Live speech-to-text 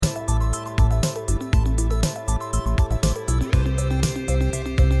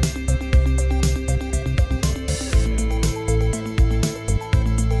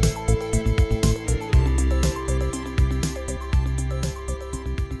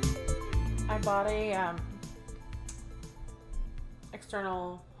bought a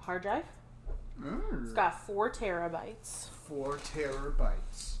external hard drive. It's got 4 terabytes. 4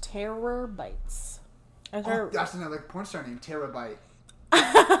 terabytes. Terabytes. Oh, that's another porn star name, Terabyte.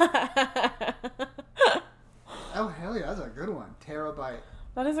 Oh, hell yeah, that's a good one. Terabyte.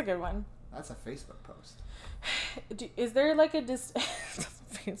 That is a good one. That's a Facebook post. Is there like a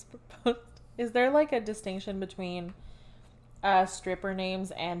Facebook post? Is there like a distinction between stripper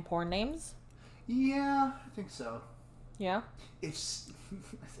names and porn names? Yeah, I think so. Yeah? It's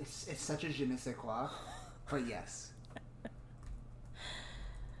such a je ne sais quoi, but yes.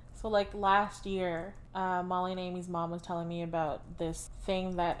 So like last year, Molly and Amy's mom was telling me about this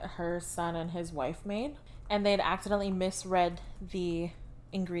thing that her son and his wife made. And they had accidentally misread the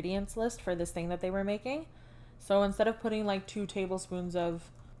ingredients list for this thing that they were making. So instead of putting like 2 tablespoons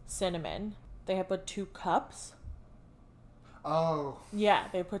of cinnamon, they had put 2 cups. Oh. Yeah,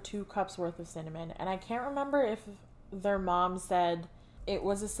 they put 2 cups worth of cinnamon. And I can't remember if their mom said it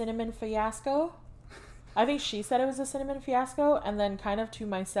was a cinnamon fiasco. I think she said it was a cinnamon fiasco. And then kind of to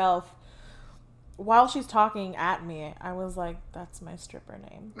myself, while she's talking at me, I was like, that's my stripper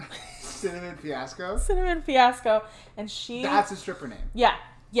name. Cinnamon Fiasco? Cinnamon Fiasco. And she... That's a stripper name. Yeah.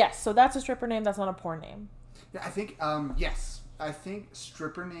 Yes. So that's a stripper name. That's not a porn name. Yeah, I think, yes. I think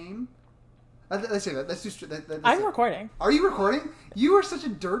stripper name... Let's say that. Let's do... I'm recording. Are you recording? You are such a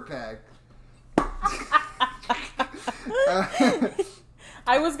dirtbag.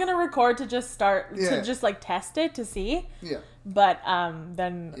 I was going to record to just start... Yeah. To just, like, test it to see. Yeah. But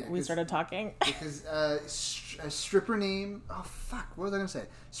then we started talking. Because a stripper name... Oh, fuck. What was I going to say?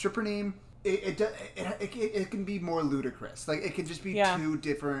 Stripper name... It can be more ludicrous. Like, it can just be 2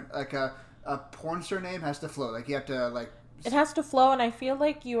 different... Like, a porn star name has to flow. Like, you have to, like... It has to flow, and I feel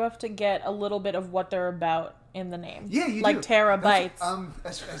like you have to get a little bit of what they're about in the name. Yeah, you like do. Terabytes.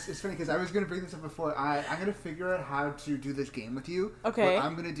 It's funny because I was going to bring this up before. I'm going to figure out how to do this game with you. Okay. What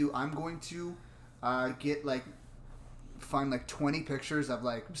I'm going to do, I'm going to get, like... Find like 20 pictures of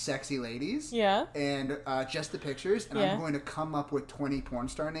like sexy ladies. Yeah. And just the pictures. And I'm going to come up with 20 porn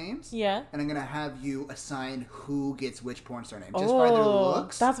star names. Yeah. And I'm going to have you assign who gets which porn star name. Just by their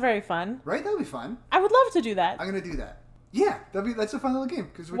looks. That's very fun. Right? That would be fun. I would love to do that. I'm going to do that. Yeah. That's a fun little game.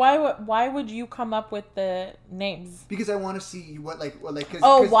 Why would you come up with the names? Because I want to see what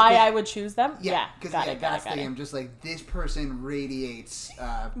why I would choose them? Yeah. Because that's the game. Just like this person radiates...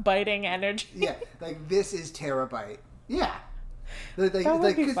 biting energy. Yeah. Like this is Terabyte. Yeah. That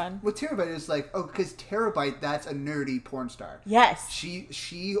would be fun. What Terabyte is like, because Terabyte, that's a nerdy porn star. Yes.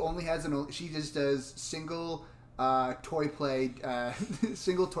 She only has she just does single toy play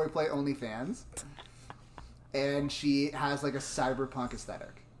OnlyFans. And she has like a cyberpunk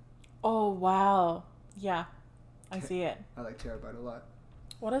aesthetic. Oh, wow. Yeah. I see it. I like Terabyte a lot.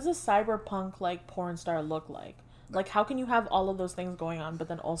 What does a cyberpunk like porn star look like? Like how can you have all of those things going on but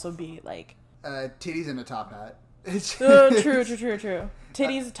then also be like titties and a top hat. True.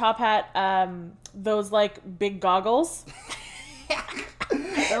 Titties, top hat, those like big goggles.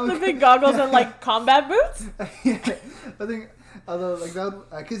 The big goggles and like combat boots. Yeah, I think, although like that,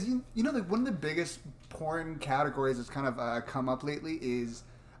 because you know like one of the biggest porn categories that's kind of come up lately is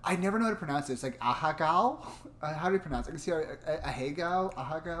I never know how to pronounce it. It's like ahagao. How do you pronounce it? I can see ahagao.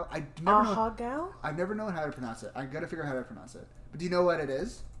 I've never known how to pronounce it. I gotta figure out how to pronounce it. But do you know what it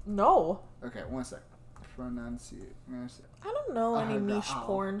is? No. Okay, one sec. Pronunciate. I don't know any niche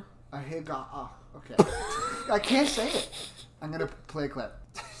porn. Ahagao. Okay. I can't say it. I'm gonna play a clip.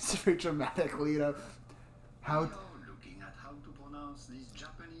 It's very dramatically, you know. How looking at how to pronounce this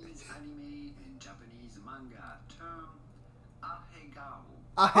Japanese anime and Japanese manga term ahegao.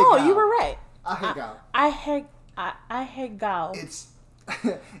 Oh, you were right. Ahegao. Ahegao.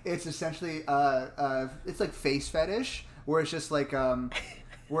 It's essentially it's like face fetish where it's just like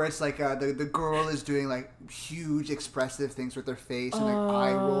where it's like the girl is doing like huge expressive things with her face and like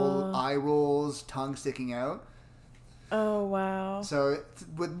eye rolls, tongue sticking out. Oh wow! So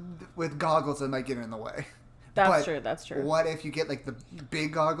with goggles, it might get in the way. That's true. That's true. What if you get like the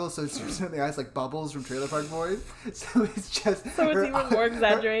big goggles, so the eyes like Bubbles from Trailer Park Boys? So it's just even more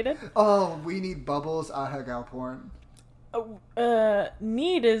exaggerated. We need Bubbles ahagao porn.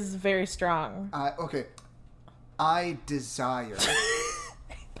 Need is very strong. Okay. I desire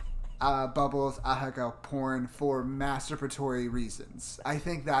Bubbles ahagao porn for masturbatory reasons. I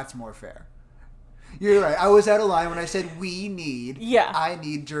think that's more fair. You're right. I was out of line when I said we need. Yeah. I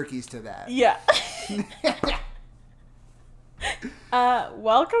need jerkies to that. Yeah.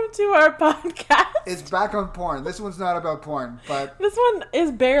 Welcome to our podcast. It's back on porn. This one's not about porn, but this one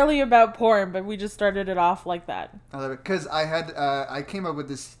is barely about porn, but we just started it off like that. I love it because I came up with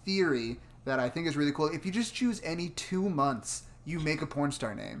this theory that I think is really cool. If you just choose any 2 months, you make a porn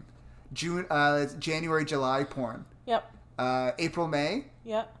star name. It's January, July, porn. Yep. April, May,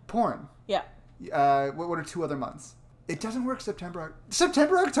 Yep. porn. Yep. What are 2 other months? It doesn't work September,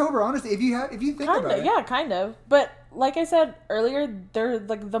 October. Honestly, if you think about it, Yeah, kind of. But like I said earlier, they're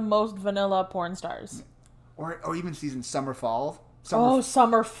like the most vanilla porn stars. or even season summer, fall.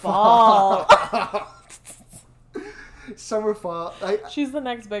 Summer, fall. Summer, fall. She's the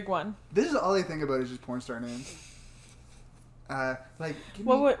next big one. This is all I think about is just porn star names. Give me...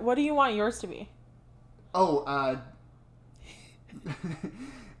 What do you want yours to be? Oh,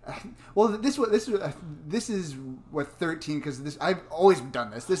 well, this is what 13, because I've always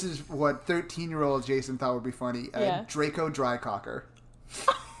done this. This is what 13-year-old Jason thought would be funny. Draco Drycocker.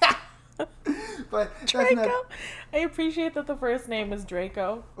 But Draco. not... I appreciate that the first name is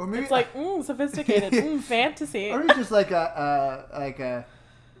Draco. Or maybe it's like sophisticated, fantasy. Or maybe just like a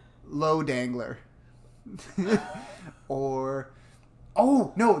low dangler. Or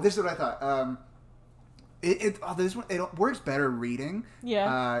no, this is what I thought. This one it works better reading.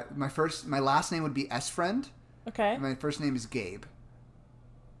 Yeah. My last name would be S Friend. Okay. My first name is Gabe.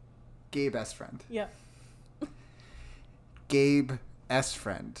 Gabe S Friend. Yeah. Gabe S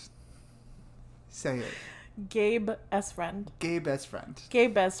Friend. Say it. Gabe S Friend. Gabe S Friend.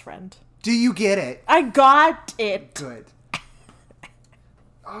 Gabe best friend. Do you get it? I got it. Good.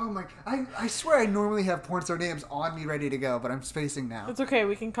 Oh my! I swear I normally have porn star names on me ready to go, but I'm spacing now. It's okay.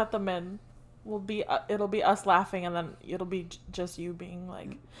 We can cut them in. It'll be us laughing, and then it'll be just you being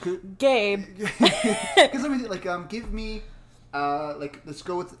like, Gabe. Because let me give me let's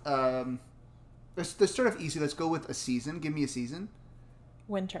go with let's start off easy. Let's go with a season. Give me a season.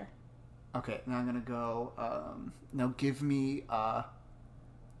 Winter. Okay, now I'm gonna go. Now give me a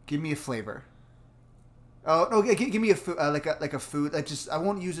flavor. Oh no! Give me a food, like a food. I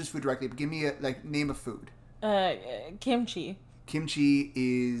won't use this food directly, but give me name a food. Kimchi. Kimchi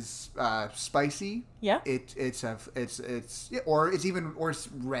is spicy. Yeah. It's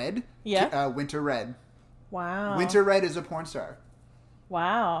red. Yeah. Winter Red. Wow. Winter Red is a porn star.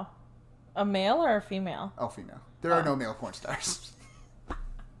 Wow. A male or a female? Oh, female. There are no male porn stars.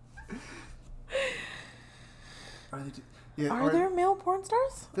 Are there male porn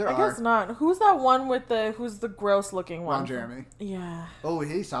stars? There I guess not. Who's that one who's the gross looking one? Ron Jeremy. Yeah. Oh,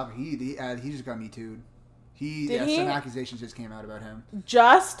 he just got me too'd. Some accusations just came out about him.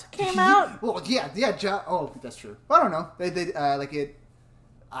 Just came out? Well, yeah. Oh, that's true. I don't know.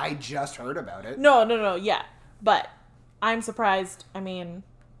 I just heard about it. No. Yeah, but I'm surprised. I mean,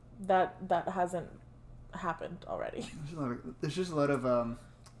 that hasn't happened already. There's just a lot of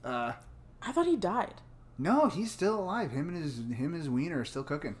I thought he died. No, he's still alive. Him and his wiener are still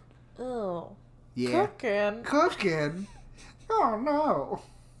cooking. Oh. Yeah. Cooking? Oh no.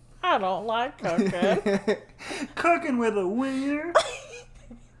 I don't like cooking. Cooking with a wiener?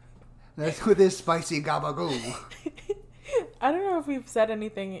 That's with his spicy gabagoo. I don't know if we've said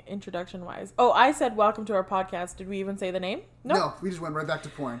anything introduction-wise. Oh, I said welcome to our podcast. Did we even say the name? No, we just went right back to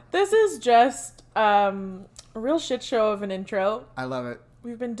porn. This is just a real shit show of an intro. I love it.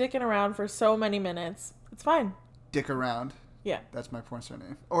 We've been dicking around for so many minutes. It's fine. Dick around. Yeah. That's my porn star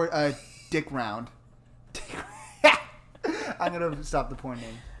name. Or Dick Round. I'm going to stop the porn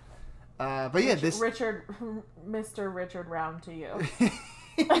name. But yeah, Mr. Richard Round to you.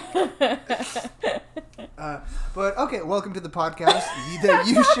 But okay, welcome to the podcast that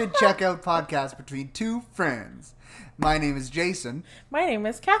you should check out. Podcast between two friends. My name is Jason. My name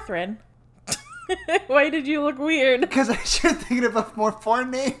is Catherine. Why did you look weird? Because I started thinking about more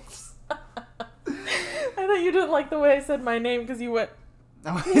porn names. I thought you didn't like the way I said my name because you went...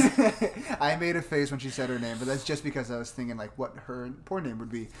 I made a face when she said her name, but that's just because I was thinking what her porn name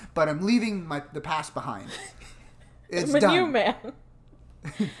would be. But I'm leaving the past behind. It's I'm a done. new man.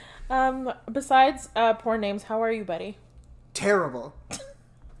 Besides porn names, how are you, buddy? Terrible.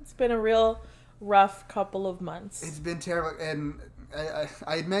 It's been a real rough couple of months. It's been terrible, and I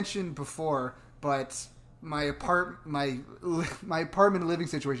had mentioned before, but my apartment living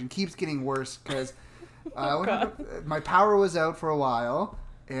situation keeps getting worse because my power was out for a while,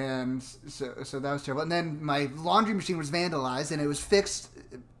 and so that was terrible. And then my laundry machine was vandalized, and it was fixed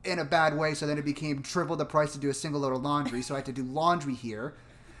in a bad way, so then it became triple the price to do a single load of laundry, so I had to do laundry here.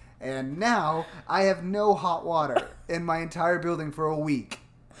 And now I have no hot water in my entire building for a week.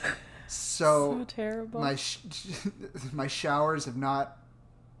 So terrible. My showers have not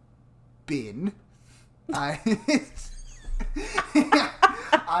been. I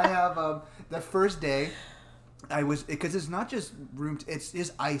have the first day I was, because it's not just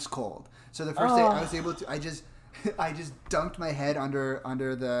it's ice cold. So the first day I was able to I just dunked my head under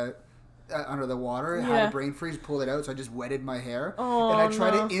under the water. I Yeah. had a brain freeze, pulled it out, so I just wetted my hair. Oh, and I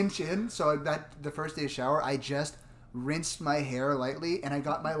tried no. to inch in, so that the first day of shower, I just rinsed my hair lightly, and I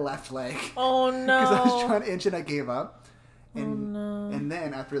got my left leg. Oh Because I was no. trying to inch and I gave up. And, no. and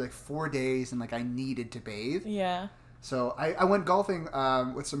then after like 4 days and like I needed to bathe. Yeah. So I went golfing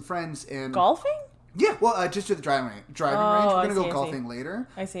with some friends and Golfing? yeah, well, just to the driving range. Oh, We're I gonna see, go I golfing see. later.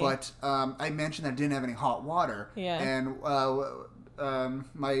 I see. But I mentioned that I didn't have any hot water. Yeah. And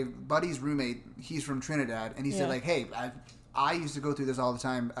my buddy's roommate, he's from Trinidad, and he Yeah. said like, hey, I used to go through this all the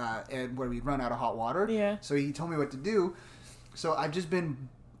time, and where we'd run out of hot water. Yeah. So he told me what to do. So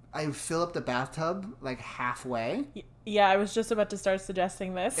I fill up the bathtub like halfway, Yeah, I was just about to start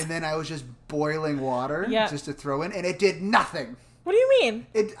suggesting this. and then I was just boiling water Yeah. just to throw in, and it did nothing. What do you mean?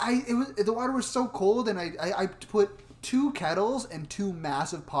 The water was so cold, and I put 2 kettles and 2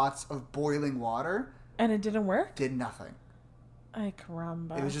 massive pots of boiling water. And it didn't work? Did nothing. Ay,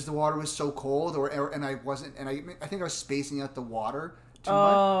 caramba. It was just the water was so cold, and I wasn't, and I think I was spacing out the water too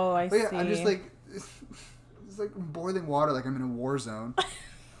much. Oh, I But yeah, see. I'm just like, it's like boiling water, like I'm in a war zone.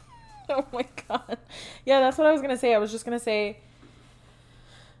 Oh my god. Yeah, that's what I was gonna say. I was just gonna say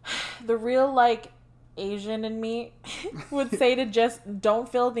the real like Asian in me would say to just don't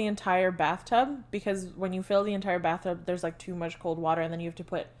fill the entire bathtub, because when you fill the entire bathtub there's like too much cold water and then you have to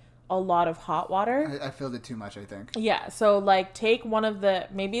put a lot of hot water. I filled it too much, I think. Yeah, so like take one of the,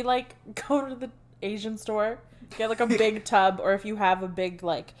 maybe like go to the Asian store, get like a big tub, or if you have a big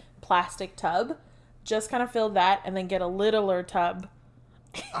like plastic tub, just kind of fill that and then get a littler tub.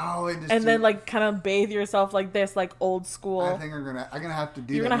 Oh, And then like kind of bathe yourself like this, like old school. I think I'm gonna have to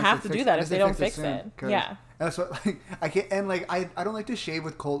do. You're that gonna unless have they to fix- do that unless if they don't fix soon, it. 'cause Yeah. That's what like I can't, and like I don't like to shave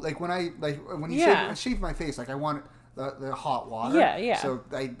with cold. Like when you Yeah. shave my face, like I want the hot water. Yeah, yeah. So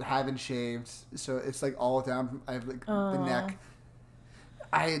I haven't shaved, so it's like all down. I have like the Oh. neck.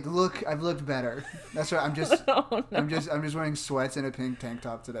 I've looked better. That's right. I'm just Oh, no. I'm just wearing sweats and a pink tank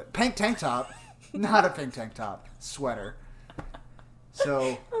top today. Pink tank top, not a pink tank top. Sweater.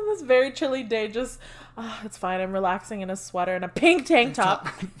 So On this very chilly day, just it's fine. I'm relaxing in a sweater and a pink tank top.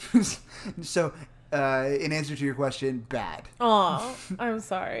 so in answer to your question, bad. Aw, I'm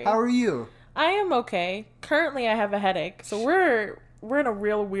sorry. How are you? I am okay. Currently, I have a headache, so we're in a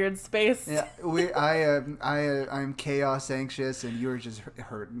real weird space. Yeah, I'm chaos anxious, and you're just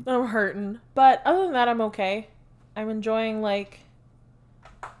hurting. I'm hurting, but other than that, I'm okay. I'm enjoying like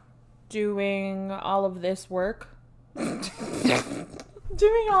doing all of this work.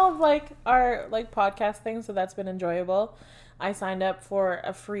 Doing all of like our like podcast things, so that's been enjoyable. I signed up for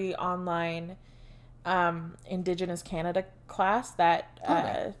a free online Indigenous Canada class that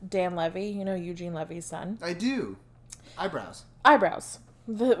Okay. Dan Levy, Eugene Levy's son. I do. Eyebrows. Eyebrows.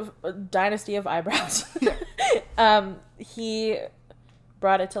 The dynasty of eyebrows. Yeah. He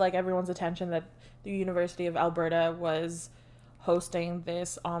brought it to like everyone's attention that the University of Alberta was hosting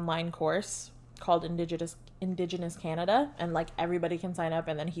this online course called Indigenous Canada, and like everybody can sign up,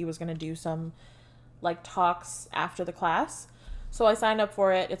 and then he was going to do some like talks after the class. So I signed up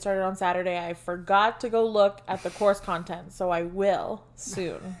for it. It started on Saturday. I forgot to go look at the course content, so I will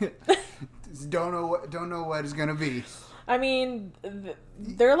soon. Don't know what it's gonna be. I mean,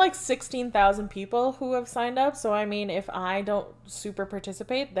 there are like 16,000 people who have signed up. So, I mean, if I don't super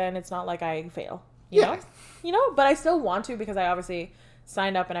participate, then it's not like I fail, you Yeah. know? But I still want to, because I obviously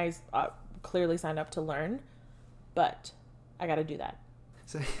signed up and I clearly signed up to learn. But I got to do that.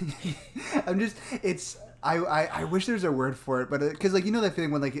 So I wish there's a word for it, but because like that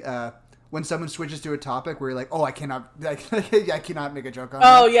feeling when someone switches to a topic where you're like, oh, I cannot make a joke on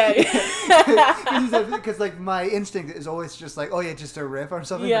Oh, that. yeah. Because like my instinct is always just like, oh yeah, just a riff or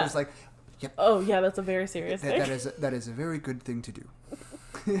something. Yeah. But it's like, yep, Oh, yeah, that's a very serious thing. that is a very good thing to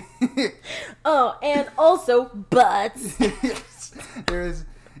do. Oh, and also butts. Yes.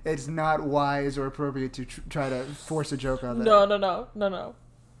 It's not wise or appropriate to try to force a joke on that. No.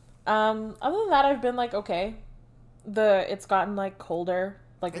 Other than that, I've been like, okay. It's gotten like colder,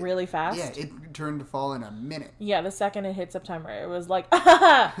 like really fast. Yeah, it turned to fall in a minute. Yeah, the second it hit September, it was like,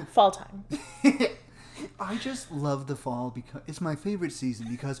 fall time. I just love the fall because it's my favorite season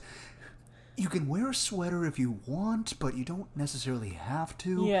because you can wear a sweater if you want, but you don't necessarily have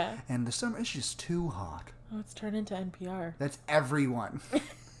to. Yeah. And the summer is just too hot. Oh, it's turned into NPR. That's everyone.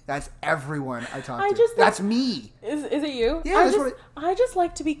 That's everyone I talk I to. just- That's me. Is it you? Yeah, that's I just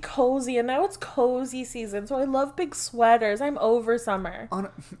like to be cozy, and now it's cozy season, so I love big sweaters. I'm over summer.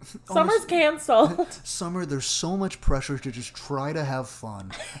 Summer's Honestly, canceled. summer, there's so much pressure to just try to have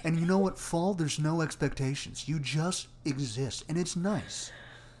fun. And you know what? Fall, there's no expectations. You just exist, and it's nice.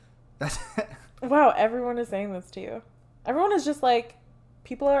 That's Wow, everyone is saying this to you. Everyone is just like,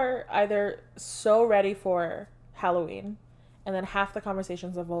 people are either so ready for Halloween, and then half the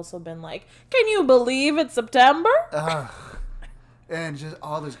conversations have also been like, "Can you believe it's September?" And just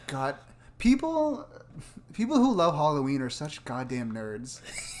all this people who love Halloween are such goddamn nerds.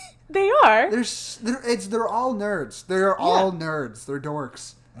 They are. They're all nerds. They're all nerds. They're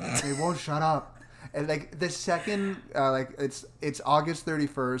dorks. They won't shut up. And like the second, it's August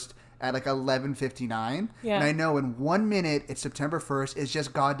 31st at like 11:59. Yeah. And I know in 1 minute it's September 1st. It's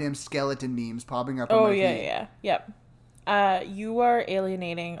just goddamn skeleton memes popping up. On my feed. Yep. You are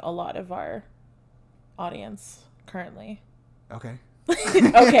alienating a lot of our audience currently. Okay.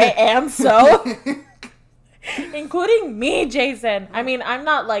 Okay, and so, including me, Jason. I mean, I'm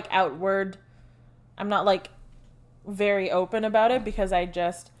not like outward. I'm not like very open about it because I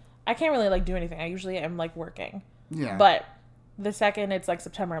can't really like do anything. I usually am like working. Yeah. But the second it's like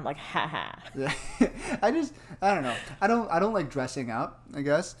September, I'm like, haha. Yeah. I don't know. I don't like dressing up, I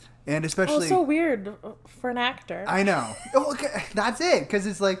guess. And especially... Well, it's so weird for an actor. I know. Oh, okay. That's it. Because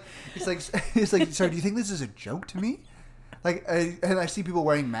it's like, sorry, do you think this is a joke to me? Like, and I see people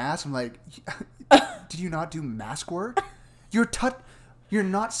wearing masks. I'm like, did you not do mask work? You're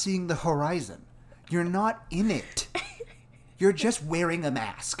not seeing the horizon. You're not in it. You're just wearing a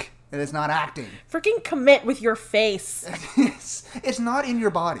mask. And it's not acting. Freaking commit with your face. It's not in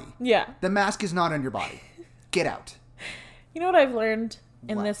your body. Yeah. The mask is not in your body. Get out. You know what I've learned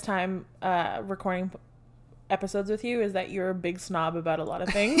in What? this time recording episodes with you is that you're a big snob about a lot of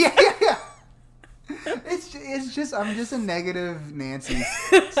things. Yeah. It's just I'm just a negative Nancy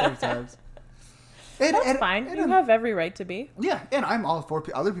sometimes. That's fine. You have every right to be. Yeah, and I'm all for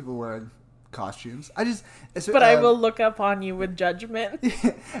other people wearing costumes. But I will look upon you with judgment.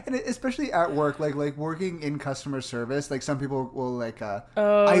 And especially at work, like working in customer service, like some people will like. I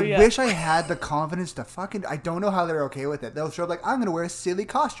wish I had the confidence to I don't know how they're okay with it. They'll show up like I'm gonna wear a silly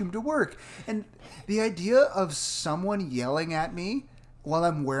costume to work, and the idea of someone yelling at me while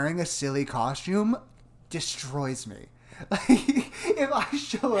I'm wearing a silly costume destroys me. Like, if I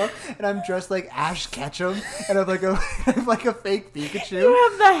show up and I'm dressed like Ash Ketchum and I have like a fake Pikachu. You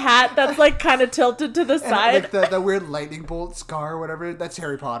have the hat that's like kind of tilted to the side. Like the weird lightning bolt scar or whatever. That's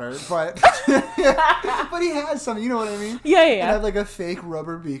Harry Potter. But but he has some, you know what I mean? Yeah. And I have like a fake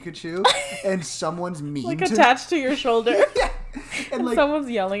rubber Pikachu and someone's mean like to attached to your shoulder. Yeah. And like someone's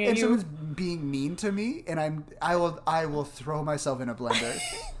yelling at you. Someone's being mean to me and I will throw myself in a blender.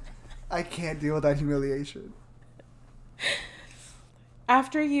 I can't deal with that humiliation.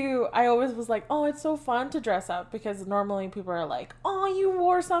 I always was like, oh, it's so fun to dress up because normally people are like, oh, you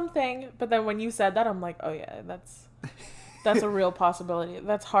wore something. But then when you said that, I'm like, oh yeah, that's a real possibility.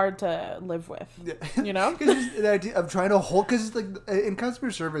 That's hard to live with, you know? Because the idea of trying to hold, because it's like in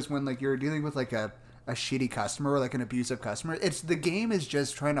customer service, when like you're dealing with like a shitty customer or like an abusive customer, the game is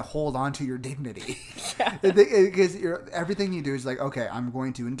just trying to hold on to your dignity. Because everything you do is like, okay, I'm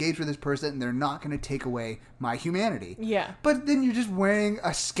going to engage with this person and they're not going to take away my humanity. Yeah. But then you're just wearing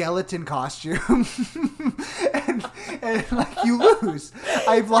a skeleton costume and like you lose.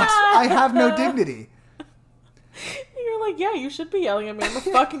 I have no dignity. You're like, yeah, you should be yelling at me. I'm a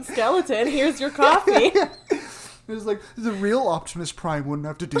fucking skeleton. Here's your coffee. It's like, the real Optimus Prime wouldn't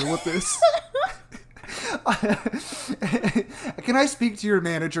have to deal with this. Can I speak to your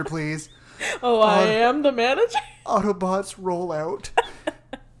manager, please? Oh, I am the manager? Autobots roll out.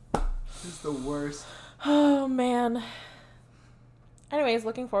 This is the worst. Oh, man. Anyways,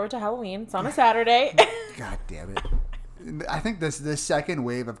 looking forward to Halloween. It's on a Saturday. God damn it. I think this second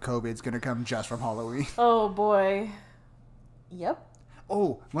wave of COVID is going to come just from Halloween. Oh, boy. Yep.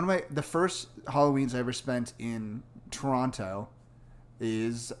 Oh, the first Halloweens I ever spent in Toronto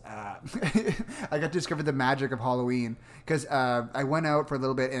is I got to discover the magic of Halloween because I went out for a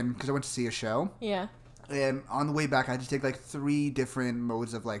little bit and because I went to see a show. Yeah. And on the way back, I had to take like 3 different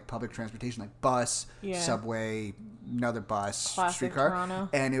modes of like public transportation, like bus, subway, another bus, Classic streetcar. Toronto.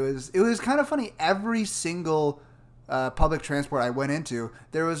 And it was kind of funny. Every single public transport I went into,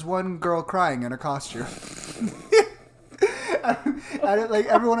 there was one girl crying in a costume. Like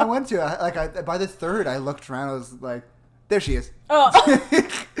everyone I went to, by the third, I looked around. I was like, there she is. Oh.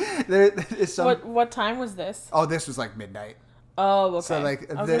 There is some... What time was this? Oh, this was like midnight. Oh, okay. So,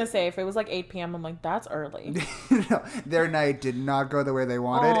 like, I was going to say, if it was like 8 p.m., I'm like, that's early. No, their night did not go the way they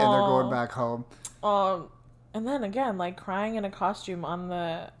wanted, and they're going back home. And then again, like crying in a costume on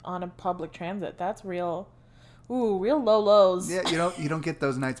a public transit, that's real. Ooh, real low lows. Yeah, you don't get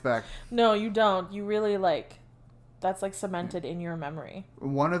those nights back. No, you don't. You really that's like cemented in your memory.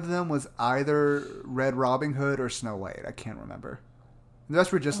 One of them was either Red Robin Hood or Snow White. I can't remember. The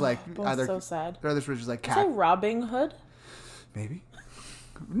rest were just like both either. so sad. The others were just like Is it Robin Hood? Maybe.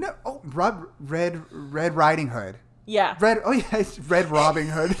 No, Red Riding Hood. Yeah. Oh yeah, it's Red Robin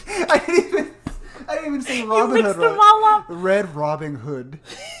Hood. I didn't even say Robin You Hood mixed them all up. Red Robin Hood.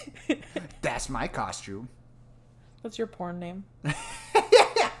 That's my costume. What's your porn name?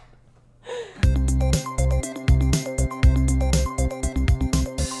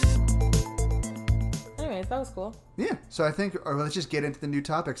 Anyways, that was cool. Yeah, so I think, or let's just get into the new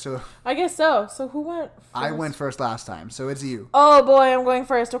topic. So I guess so. So who went first? I went first last time, so it's you. Oh boy, I'm going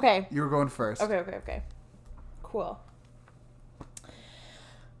first. Okay. You were going first. Okay. Cool.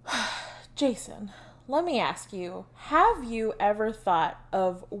 Jason, let me ask you, have you ever thought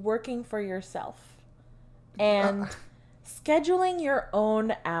of working for yourself and scheduling your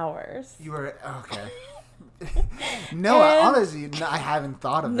own hours? You were okay. No, honestly, I haven't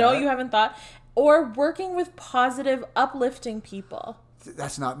thought of that. No, you haven't thought. Or working with positive, uplifting people.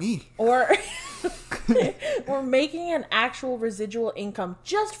 That's not me. Or or making an actual residual income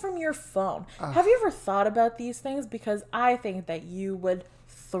just from your phone. Have you ever thought about these things? Because I think that you would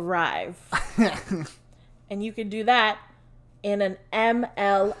thrive. And you could do that in an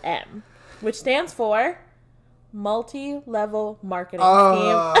MLM, which stands for multi-level marketing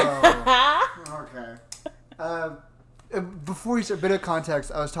scheme. Okay. Before you said a bit of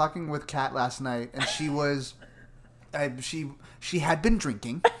context, I was talking with Kat last night, and she was, she had been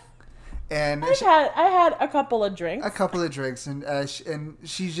drinking, and I had a couple of drinks. and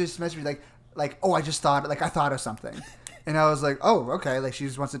she just messaged me like, oh, I thought of something, and I was like, oh, okay, like she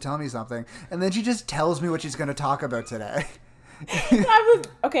just wants to tell me something, and then she just tells me what she's going to talk about today.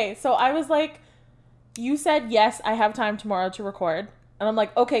 So I was like, you said yes, I have time tomorrow to record, and I'm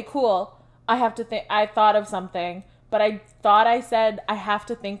like, okay, cool. I thought of something. But I thought I said I have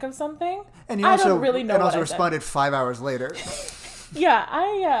to think of something. And you I also, don't really know. And what also I responded 5 hours later.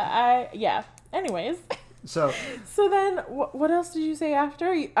 Yeah. Anyways. So then, what else did you say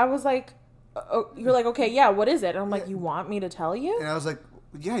after? I was like, you're like, okay, yeah, what is it? And I'm like, you want me to tell you? And I was like,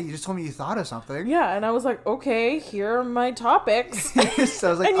 yeah, you just told me you thought of something. Yeah, and I was like, okay, here are my topics. So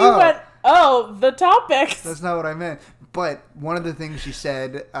I was like, and you went, oh, the topics. That's not what I meant. But one of the things she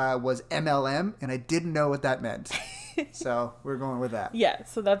said was MLM, and I didn't know what that meant. So we're going with that. Yeah,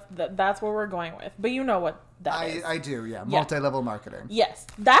 so that's what we're going with. But you know what that is. I do, yeah. Multi-level marketing. Yes.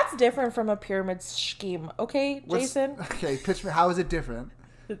 That's different from a pyramid scheme. Okay, Jason? Okay, pitch me. How is it different?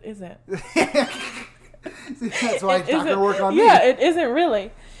 It isn't. That's why it's not going to work on me. Yeah, it isn't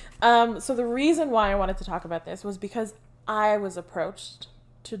really. So the reason why I wanted to talk about this was because I was approached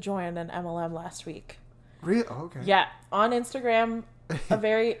to join an MLM last week. Really? Oh, okay. Yeah. On Instagram, a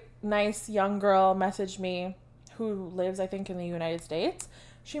very nice young girl messaged me who lives, I think, in the United States.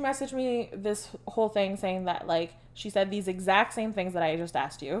 She messaged me this whole thing saying that, like, she said these exact same things that I just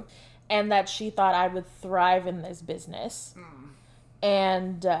asked you, and that she thought I would thrive in this business.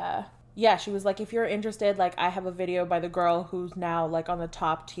 And, yeah, she was like, if you're interested, like, I have a video by the girl who's now, like, on the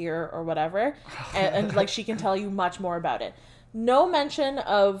top tier or whatever, and like, she can tell you much more about it. No mention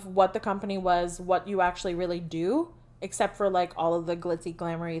of what the company was, what you actually really do, except for, like, all of the glitzy,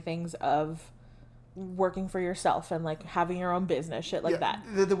 glamoury things of working for yourself and, like, having your own business, shit like that.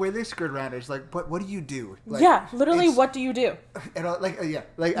 The way they skirt around it is like, but what do you do? Like, yeah, literally, what do you do? And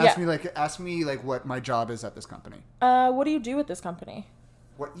ask me what my job is at this company. What do you do at this company?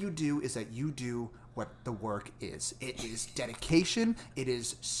 What you do is that you do what the work is. It is dedication. It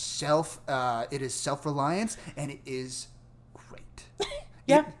is self-reliance, and it is great.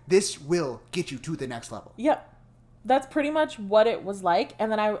 Yeah. This will get you to the next level. Yep. That's pretty much what it was like.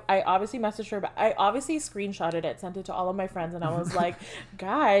 And then I obviously messaged her, but I obviously screenshotted it, sent it to all of my friends, and I was like,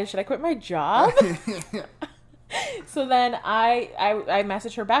 guys, should I quit my job? So then I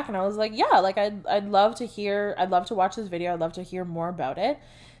messaged her back, and I was like, yeah, like I'd love to watch this video. I'd love to hear more about it.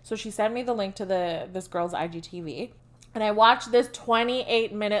 So she sent me the link to this girl's IGTV, and I watched this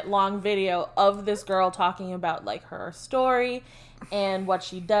 28-minute long video of this girl talking about, like, her story and what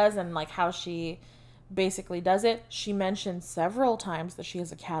she does and, like, how she basically does it. She mentioned several times that she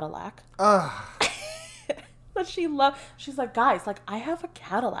has a Cadillac. That she's like, guys, like, I have a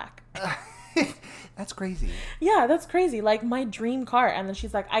Cadillac. That's crazy. Yeah, that's crazy. Like, my dream car. And then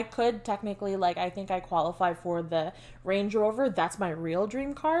she's like, I could technically, like, I think I qualify for the Range Rover. That's my real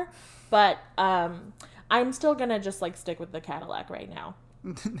dream car. But I'm still gonna just, like, stick with the Cadillac right now.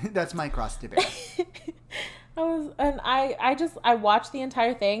 That's my cross to bear. I watched the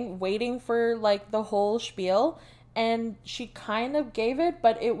entire thing waiting for, like, the whole spiel, and she kind of gave it,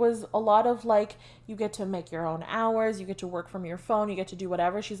 but it was a lot of, like, you get to make your own hours, you get to work from your phone, you get to do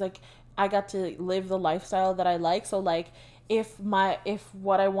whatever. She's like, I got to live the lifestyle that I like, so, like, if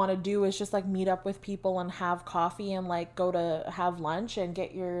what I want to do is just like meet up with people and have coffee and like go to have lunch and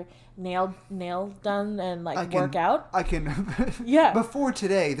get your nail done and like work out. I can. Yeah. Before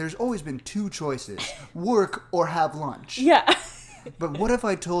today, there's always been two choices: work or have lunch. Yeah. But what if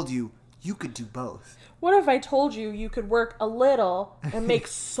I told you you could do both? What if I told you you could work a little and make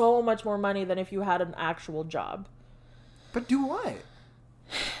so much more money than if you had an actual job? But do what?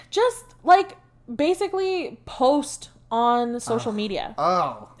 Just like basically post on social media.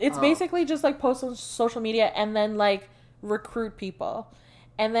 It's basically just like post on social media and then like recruit people.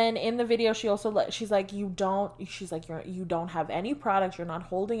 And then in the video, she's like, you don't have any product. You're not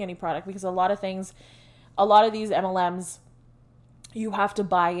holding any product, because a lot of these MLMs, you have to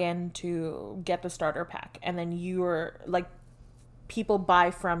buy in to get the starter pack. And then you're like, people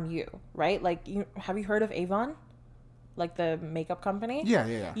buy from you, right? Like, have you heard of Avon? Like the makeup company?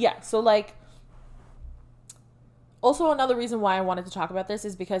 Yeah. Yeah. So like, also another reason why I wanted to talk about this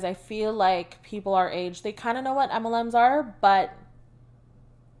is because I feel like people our age, they kind of know what MLMs are, but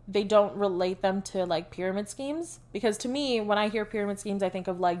they don't relate them to like pyramid schemes. Because to me, when I hear pyramid schemes, I think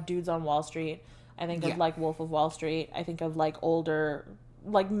of like Dudes on Wall Street. I think of like Wolf of Wall Street. I think of like older,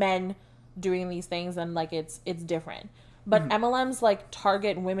 like men doing these things, and like it's different. But MLMs like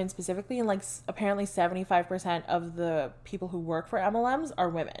target women specifically, and like apparently 75% of the people who work for MLMs are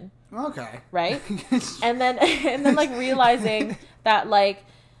women. Okay. Right? and then like realizing that like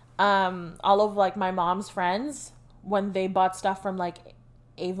all of like my mom's friends, when they bought stuff from like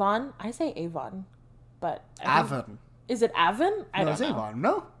Avon, I say Avon, but Avon. Is it Avon? I don't know. It's Avon.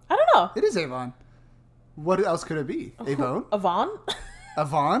 No. I don't know. It is Avon. What else could it be? Avon? Avon?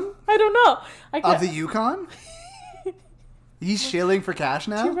 Avon? I don't know. Of the Yukon? He's shilling for cash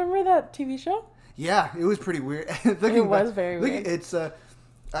now? Do you remember that TV show? Yeah, it was pretty weird. It was very weird. It's I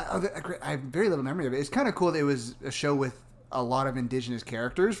have very little memory of it. It's kind of cool that it was a show with a lot of indigenous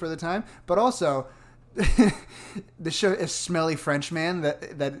characters for the time, but also the show is smelly French man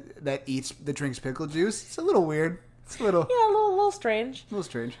that drinks pickle juice. It's a little weird. It's a little a little strange. A little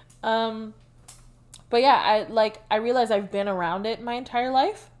strange. But yeah, I realize I've been around it my entire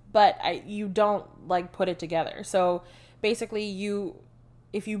life, but you don't like put it together. So basically,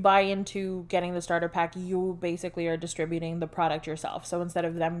 if you buy into getting the starter pack, you basically are distributing the product yourself. So instead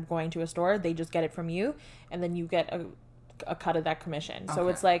of them going to a store, they just get it from you, and then you get a cut of that commission. Okay. So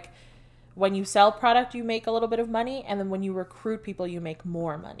it's like, when you sell product, you make a little bit of money, and then when you recruit people, you make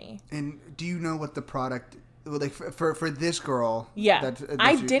more money. And do you know what the product, like for this girl? Yeah,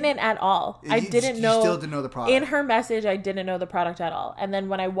 I didn't at all. I didn't know. You still didn't know the product. In her message, I didn't know the product at all. And then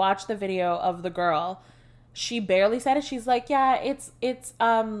when I watched the video of the girl, she barely said it. She's like, yeah, it's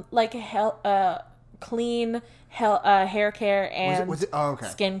like clean hair care and was it? Oh, okay.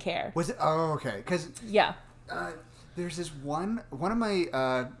 Skin care. Was it? Oh, okay. Because yeah. There's this one of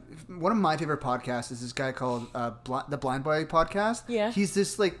my favorite podcasts is this guy called the Blind Boy podcast. Yeah. He's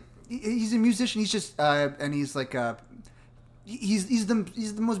this like he's a musician. He's just and he's like he's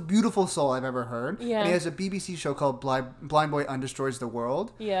the most beautiful soul I've ever heard. Yeah. And he has a BBC show called Blind Boy Undestroys the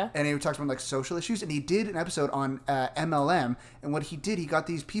World. Yeah. And he talks about like social issues, and he did an episode on MLM. And what he did, he got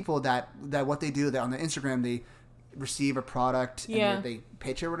these people that what they do, that on their Instagram they receive a product and they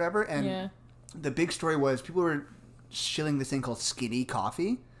pitch it or whatever. And the big story was people were shilling this thing called skinny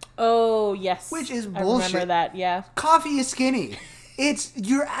coffee. Oh, yes. Which is bullshit. I remember that, yeah. Coffee is skinny.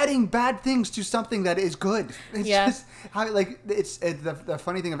 You're adding bad things to something that is good. It's just how, like, it's the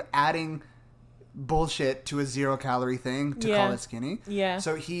funny thing of adding bullshit to a 0-calorie thing to call it skinny. Yeah.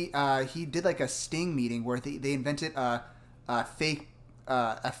 So he did like a Sting meeting where they invented a fake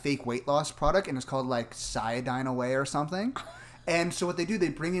weight loss product, and it's called like Iodine Away or something. And so what they do, they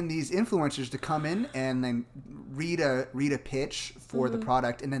bring in these influencers to come in and then read a pitch for the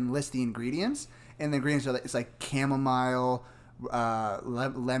product and then list the ingredients. And the ingredients are it's like chamomile,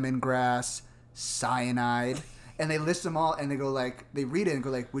 lemongrass, cyanide, and they list them all. And they go like, they read it and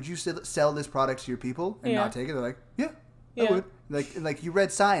go like, would you sell this product to your people and not take it? They're like, yeah, I would. Like you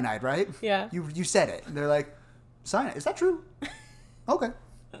read cyanide, right? Yeah. You said it. And they're like, cyanide, is that true? Okay.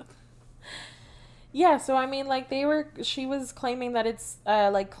 Yeah, so I mean, like, she was claiming that it's,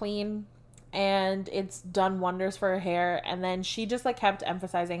 like, clean and it's done wonders for her hair, and then she just, like, kept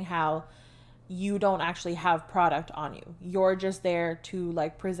emphasizing how you don't actually have product on you. You're just there to,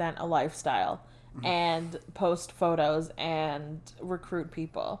 like, present a lifestyle and post photos and recruit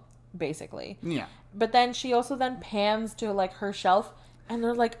people, basically. Yeah. But then she also then pans to, like, her shelf, and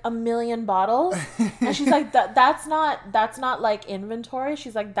they're like 1,000,000 bottles. And she's like, that's not like inventory.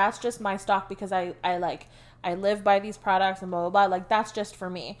 She's like, that's just my stock because I live by these products and blah, blah, blah. Like, that's just for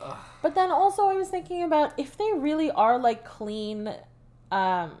me. Ugh. But then also I was thinking about if they really are like clean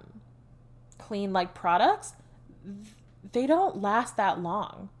like products, they don't last that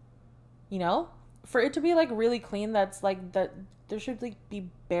long, you know? For it to be like really clean, that's like that there should like be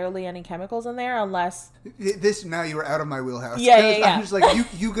barely any chemicals in there unless this. Now you were out of my wheelhouse. Yeah. I'm just like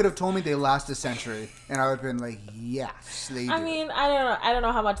you could have told me they last a century, and I would have been like, yes, they do. I mean, I don't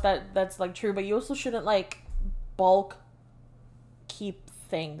know how much that's like true, but you also shouldn't like bulk keep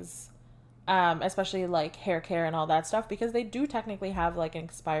things, especially like hair care and all that stuff, because they do technically have like an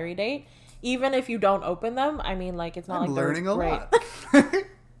expiry date, even if you don't open them. I mean, like it's not I'm like learning a lot.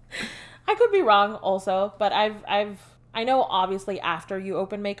 I could be wrong also, but I know obviously after you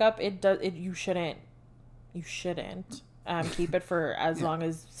open makeup, you shouldn't keep it for as long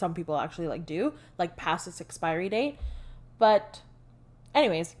as some people actually like do, like past its expiry date. But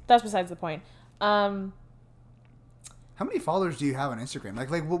anyways, that's besides the point. How many followers do you have on Instagram?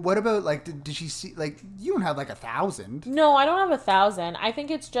 Like what about like did she see, like you don't have like 1,000? No, I don't have 1,000. I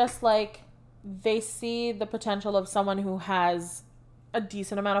think it's just like they see the potential of someone who has a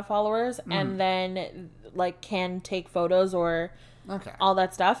decent amount of followers and then like can take photos or all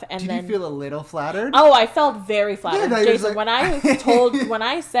that stuff. And Did you feel a little flattered? Oh, I felt very flattered. Yeah, Jason, like... when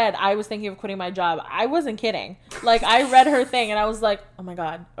I said I was thinking of quitting my job, I wasn't kidding. Like I read her thing and I was like, oh my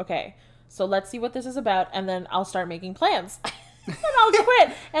God, okay. So let's see what this is about, and then I'll start making plans. And I'll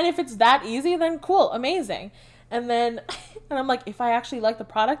quit. And if it's that easy, then cool, amazing. And I'm like, if I actually like the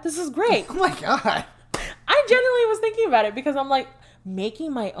product, this is great. Oh my God. I genuinely was thinking about it because I'm like,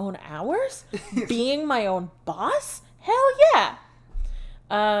 making my own hours? Being my own boss? Hell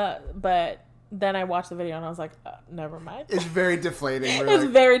yeah. But then I watched the video and I was like, never mind. It's very deflating. It's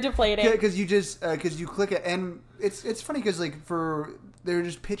very deflating. Because you just, because you click it, and it's funny because like they're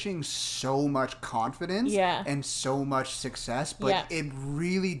just pitching so much confidence and so much success, but it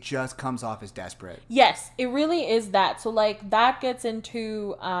really just comes off as desperate. Yes, it really is that. So like that gets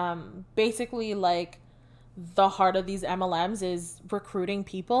into basically like the heart of these MLMs is recruiting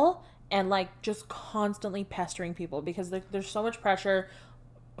people and like just constantly pestering people because there's so much pressure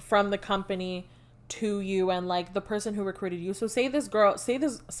from the company to you and like the person who recruited you. So say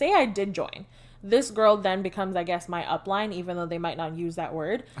I did join. This girl then becomes, I guess, my upline, even though they might not use that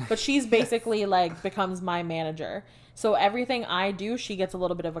word. But she's basically like becomes my manager. So everything I do, she gets a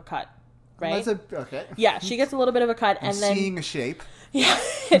little bit of a cut, right? Okay. Yeah, she gets a little bit of a cut, and then seeing a shape. Yeah,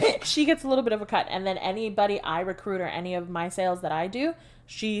 she gets a little bit of a cut, and then anybody I recruit or any of my sales that I do,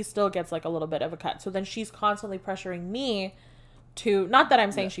 she still gets like a little bit of a cut. So then she's constantly pressuring me to, not that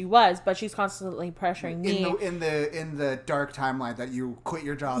I'm saying she was, but she's constantly pressuring me in the dark timeline that you quit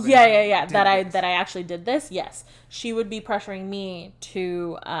your job. Yeah. That I actually did this. Yes, she would be pressuring me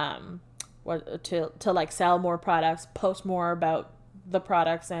to like sell more products, post more about the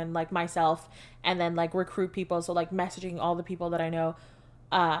products and like myself, and then like recruit people. So like messaging all the people that I know,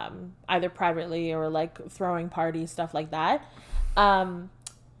 either privately or like throwing parties, stuff like that.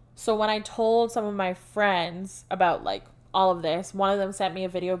 So when I told some of my friends about like all of this, one of them sent me a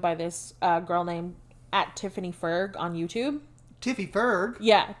video by this girl named @Tiffany Ferg on YouTube. Tiffy Ferg?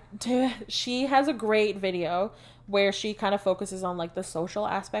 Yeah. She has a great video where she kind of focuses on like the social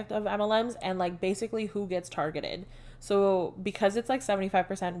aspect of MLMs and like basically who gets targeted. So because it's like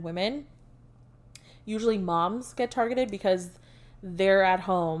 75% women, usually moms get targeted because they're at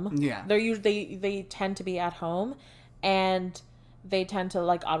home. Yeah. They tend to be at home, and they tend to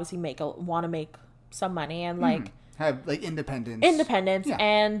like obviously want to make some money and like have like independence. Yeah.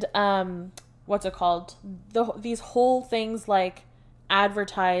 And what's it called? These whole things like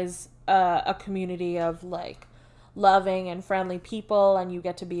advertise a community of like loving and friendly people, and you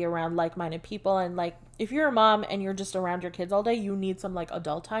get to be around like-minded people. And like if you're a mom and you're just around your kids all day, you need some like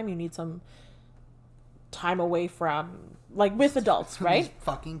adult time. You need some time away from like with adults, right? These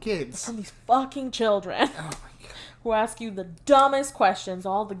fucking kids. From these fucking children. Oh my God. Who ask you the dumbest questions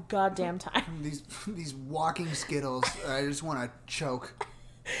all the goddamn time. These walking Skittles. I just want to choke.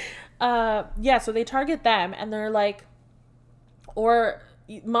 Yeah, so they target them, and they're like, or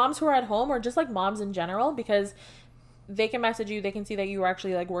moms who are at home, or just like moms in general, because they can message you, they can see that you are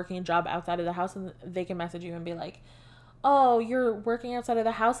actually like working a job outside of the house, and they can message you and be like, oh, you're working outside of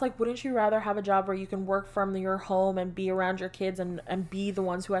the house, like wouldn't you rather have a job where you can work from your home and be around your kids and be the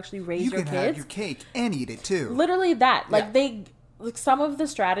ones who actually raise your kids? You can have your cake and eat it too. Literally that. Like they, like some of the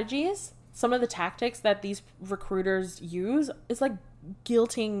strategies, some of the tactics that these recruiters use is like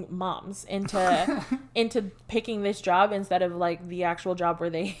guilting moms into picking this job instead of like the actual job where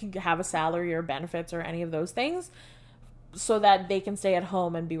they have a salary or benefits or any of those things, so that they can stay at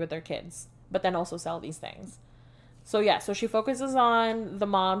home and be with their kids, but then also sell these things. So yeah, so she focuses on the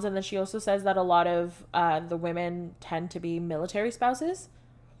moms, and then she also says that a lot of the women tend to be military spouses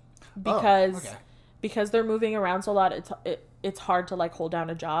because they're moving around so a lot. It's hard to like hold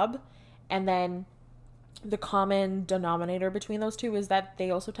down a job, and then the common denominator between those two is that they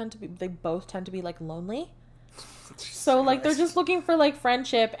both tend to be like lonely. So like they're just looking for like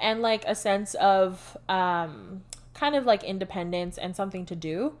friendship and like a sense of kind of like independence and something to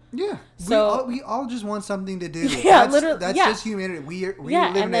do. Yeah. So we all just want something to do. Yeah, literally. That's just humanity. We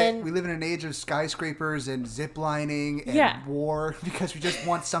live in an age of skyscrapers and zip lining and war because we just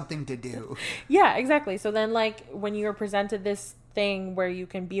want something to do. Yeah, exactly. So then like when you're presented this thing where you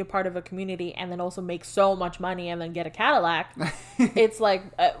can be a part of a community and then also make so much money and then get a Cadillac, it's like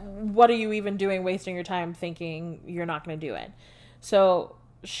what are you even doing wasting your time thinking you're not going to do it? So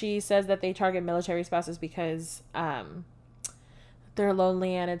she says that they target military spouses because they're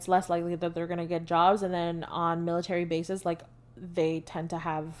lonely and it's less likely that they're going to get jobs. And then on military bases, like they tend to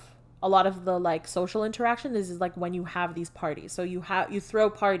have a lot of the like social interaction. This is like when you have these parties. So you throw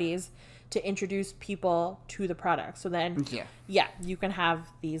parties to introduce people to the product. So then you can have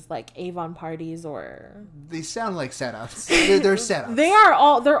these like Avon parties, or they sound like setups. They're setups.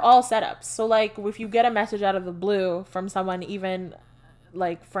 They're all setups. So like if you get a message out of the blue from someone, even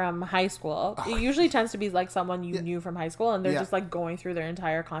like from high school, it usually tends to be like someone you knew from high school, and they're just like going through their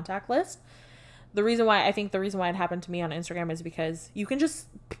entire contact list. The reason why it happened to me on Instagram is because you can just,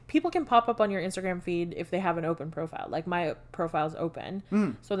 people can pop up on your Instagram feed if they have an open profile. Like my profile's open.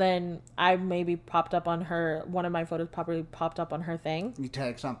 So then I maybe popped up on one of my photos probably popped up on her thing. You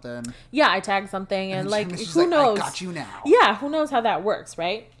tag something. Yeah, I tagged something and like, who like, knows? I got you now. Yeah, who knows how that works,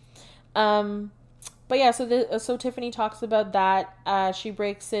 right? But yeah, so Tiffany talks about that. She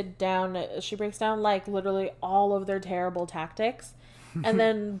breaks down like literally all of their terrible tactics. And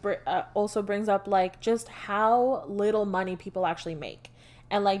then also brings up like just how little money people actually make.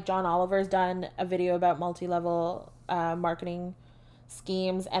 And like John Oliver's done a video about multi-level marketing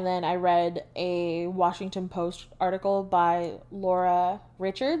schemes. And then I read a Washington Post article by Laura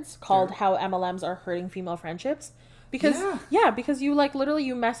Richards called How MLMs Are Hurting Female Friendships. Because you like literally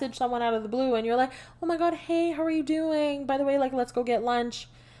you message someone out of the blue and you're like, oh my God, hey, how are you doing? By the way, like, let's go get lunch.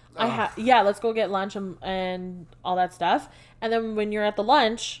 Let's go get lunch and all that stuff. And then when you're at the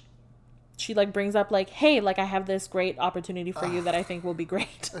lunch, she like brings up like, hey, like I have this great opportunity for you that I think will be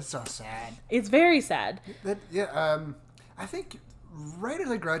great. That's so sad. It's very sad. I think right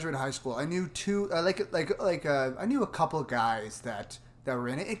as I graduated high school, I knew I knew a couple of guys that were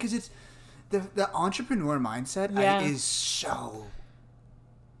in it, because it's the entrepreneur mindset is so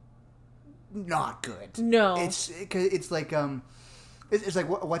not good. No, it's like it's like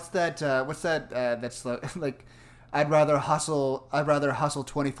what's that that's like I'd rather hustle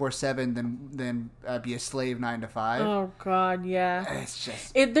 24/7 than be a slave 9 to 5. Oh God, yeah. It's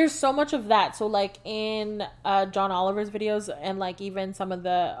just there's so much of that. So like in John Oliver's videos and like even some of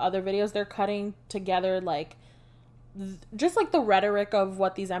the other videos, they're cutting together like just like the rhetoric of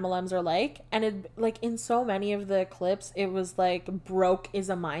what these MLMs are like, and it like in so many of the clips it was like broke is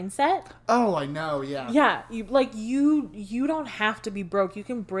a mindset. Oh, I know. Yeah you don't have to be broke. You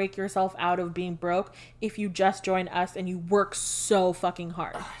can break yourself out of being broke if you just join us and you work so fucking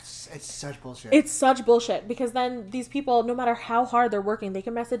hard. It's such bullshit. It's such bullshit, because then these people, no matter how hard they're working, they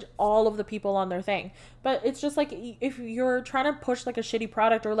can message all of the people on their thing. But it's just like if you're trying to push like a shitty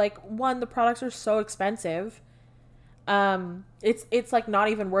product, or like the products are so expensive, it's like not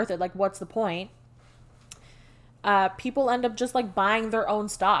even worth it. Like, what's the point? People end up just like buying their own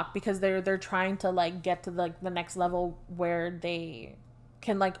stock because they're trying to like get to like the next level where they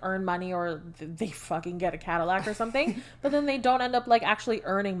can like earn money, or they fucking get a Cadillac or something. But then they don't end up like actually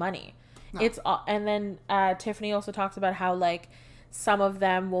earning money. No. And then Tiffany also talks about how like some of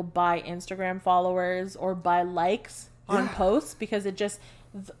them will buy Instagram followers or buy likes on posts, because it just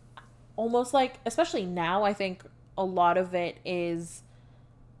almost like, especially now, I think a lot of it is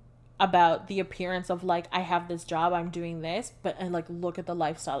about the appearance of like, I have this job, I'm doing this, and like, look at the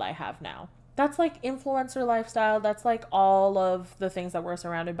lifestyle I have now. That's like influencer lifestyle. That's like all of the things that we're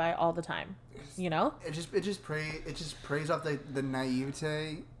surrounded by all the time. You know? It just preys off the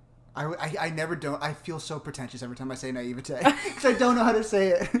naivete I never don't. I feel so pretentious every time I say naivete because I don't know how to say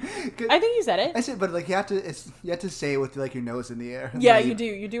it. I think you said it. I said, but like you have to say it with like your nose in the air. Yeah, you do.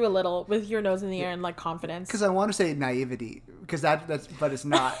 You do a little with your nose in the air and like confidence. Because I want to say naivety because that's but it's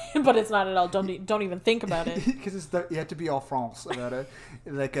not. But it's not at all. Don't even think about it. Because you have to be all France about it,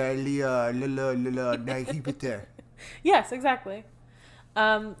 like naivete. Yes, exactly.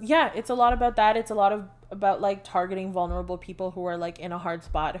 Yeah, it's a lot about that. It's a lot about like targeting vulnerable people who are like in a hard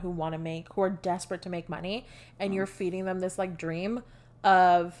spot, who are desperate to make money, and you're feeding them this like dream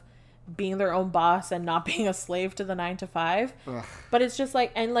of being their own boss and not being a slave to the 9 to 5. Ugh. But it's just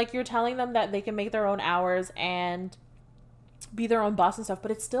like, and like you're telling them that they can make their own hours and be their own boss and stuff, but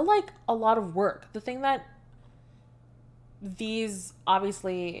it's still like a lot of work. The thing that these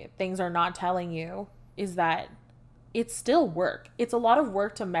obviously things are not telling you is that it's still work. It's a lot of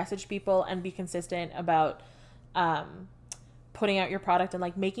work to message people and be consistent about putting out your product and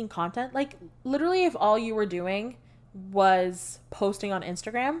like making content. Like literally if all you were doing was posting on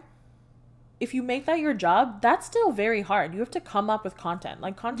Instagram, if you make that your job, that's still very hard. You have to come up with content.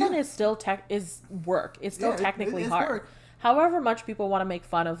 Like content is still is work. It's still technically hard. Work. However much people want to make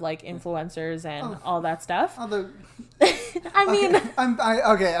fun of like influencers and all that stuff. I mean,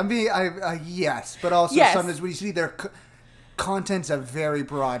 yes, but also sometimes when you see their content's a very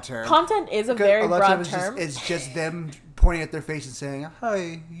broad term. Content is a very broad term. It's just them pointing at their face and saying,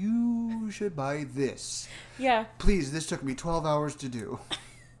 "Hi, you should buy this." Yeah. Please, this took me 12 hours to do.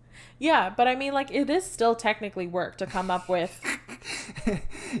 Yeah, but I mean, like, it is still technically work to come up with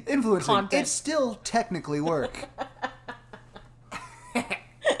influencing. Content. It's still technically work.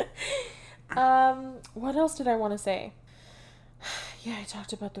 What else did I want to say? Yeah, I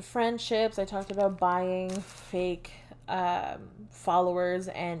talked about the friendships. I talked about buying fake followers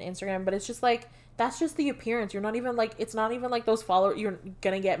and Instagram, but it's just like, that's just the appearance. You're not even like, it's not even like those followers, you're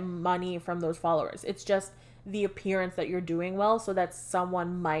gonna get money from those followers. It's just the appearance that you're doing well so that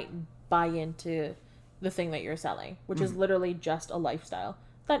someone might buy into the thing that you're selling, which is literally just a lifestyle.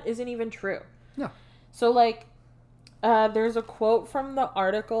 That isn't even true. No. So like, there's a quote from the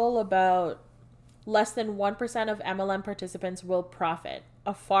article about less than 1% of MLM participants will profit,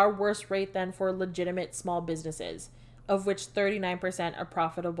 a far worse rate than for legitimate small businesses, of which 39% are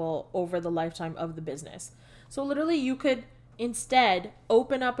profitable over the lifetime of the business. So literally you could instead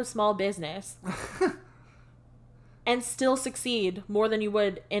open up a small business and still succeed more than you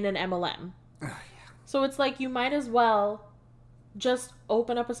would in an MLM. So it's like you might as well just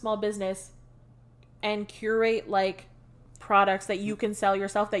open up a small business and curate like products that you can sell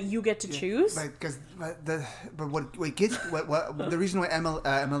yourself that you get to choose. But the reason why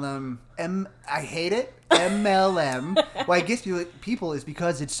MLM I hate it. MLM why it gets people is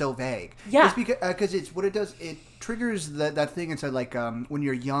because it's so vague. Yeah. It's because it's what it does. It triggers that thing inside like when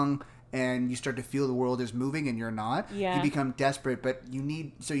you're young and you start to feel the world is moving and you're not. Yeah. You become desperate, but you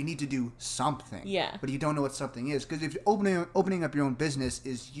need to do something. Yeah. But you don't know what something is because if opening up your own business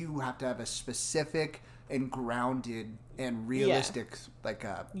is you have to have a specific and grounded and realistic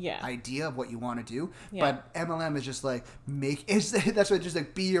idea of what you want to do. Yeah. But MLM is just like that's what just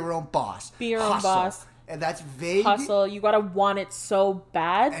like be your own boss. Be your own boss. And that's vague. Hustle. You gotta want it so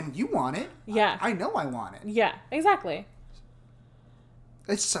bad. And you want it. Yeah. I know I want it. Yeah, exactly.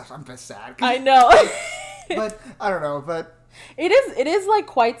 I'm just sad. I know. But I don't know, but it is like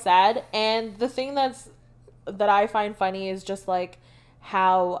quite sad, and the thing that I find funny is just like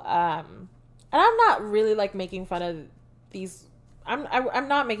how and I'm not really like making fun of these. I'm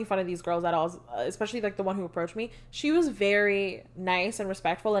not making fun of these girls at all, especially like the one who approached me. She was very nice and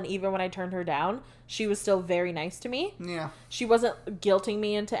respectful, and even when I turned her down, she was still very nice to me. Yeah. She wasn't guilting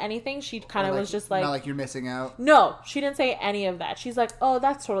me into anything. She kind of was just like, not like you're missing out. No, she didn't say any of that. She's like, oh,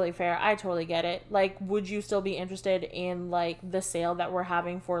 that's totally fair. I totally get it. Like, would you still be interested in like the sale that we're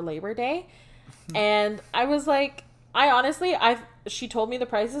having for Labor Day? And I was like, she told me the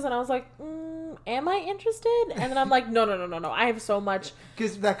prices, and I was like, am I interested? And then I'm like, no. I have so much.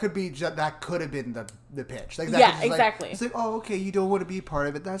 Because that could have been the pitch. Like, exactly. It's like, oh, okay, you don't want to be part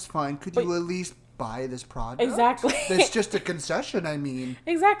of it. That's fine. Could you at least buy this product? Exactly. That's just a concession, I mean.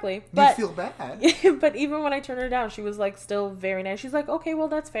 Exactly. But you feel bad. But even when I turned her down, she was like still very nice. She's like, okay, well,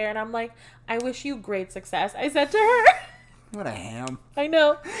 that's fair. And I'm like, I wish you great success. I said to her. What a ham. I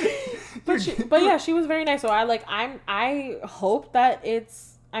know. But yeah, she was very nice. So I hope that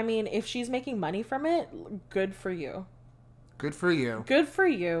if she's making money from it, good for you. Good for you. Good for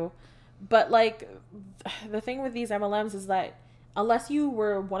you. But like the thing with these MLMs is that unless you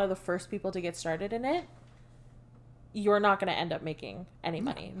were one of the first people to get started in it, you're not going to end up making any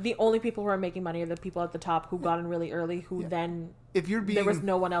money. The only people who are making money are the people at the top who got in really early, who then if you're being, there was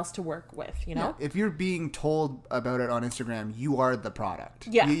no one else to work with, you know? If you're being told about it on Instagram, you are the product.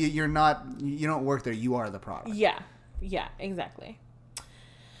 Yeah. You're not, you don't work there, you are the product. Yeah. Yeah, exactly.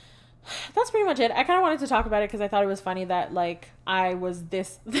 That's pretty much it. I kind of wanted to talk about it because I thought it was funny that, like, I was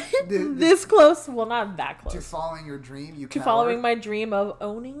this close. Well, not that close. To following your dream, to following my dream of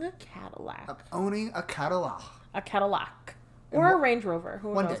owning a Cadillac. Owning a Cadillac. A Cadillac. Or a Range Rover.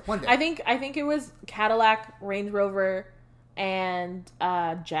 Who knows? One day. I think it was Cadillac, Range Rover, and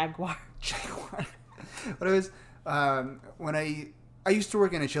Jaguar. Jaguar. But it was when I used to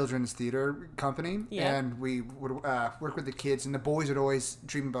work in a children's theater company, and we would work with the kids, and the boys would always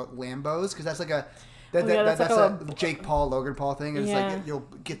dream about Lambos, because that's like that's a Jake Paul, Logan Paul thing. It's like, you'll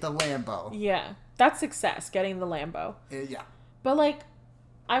get the Lambo. Yeah. That's success, getting the Lambo. Yeah. But, like,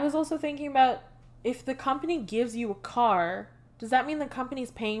 I was also thinking about, if the company gives you a car, does that mean the company's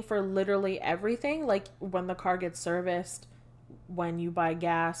paying for literally everything? Like, when the car gets serviced, when you buy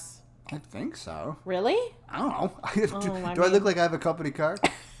gas? I think so. Really? I don't know. Do I look like I have a company car?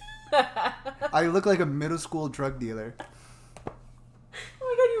 I look like a middle school drug dealer. Oh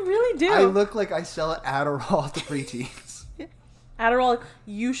my god, you really do. I look like I sell Adderall to preteens. Adderall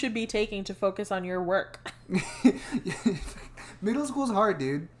you should be taking to focus on your work. Middle school's hard,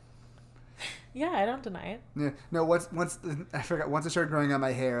 dude. Yeah, I don't deny it. Yeah. No, once I started growing out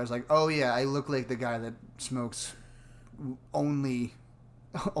my hair, I was like, oh yeah, I look like the guy that smokes only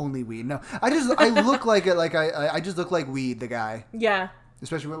weed. No, I look like it. Like I just look like weed, the guy. Yeah.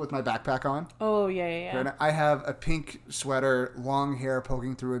 Especially with my backpack on. Oh yeah. Right, I have a pink sweater, long hair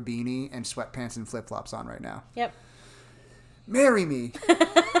poking through a beanie, and sweatpants and flip flops on right now. Yep. Marry me.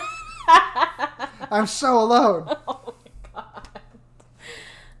 I'm so alone. Oh my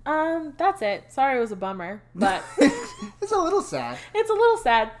god. That's it. Sorry, it was a bummer, but it's a little sad. It's a little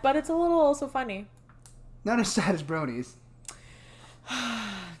sad, but it's a little also funny. Not as sad as bronies.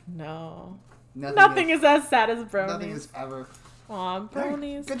 No. Nothing is as sad as bronies. Nothing is ever. Aw,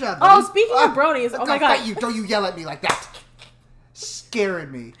 bronies. Good job, bronies. Oh, speaking of bronies. Oh my god. Don't you yell at me like that.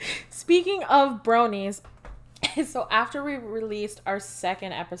 Scaring me. Speaking of bronies, so after we released our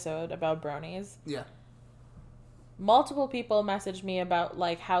second episode about bronies, yeah, multiple people messaged me about,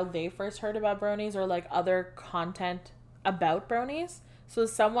 like, how they first heard about bronies, or, like, other content about bronies. So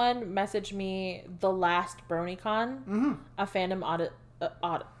someone messaged me the last BronyCon, a fandom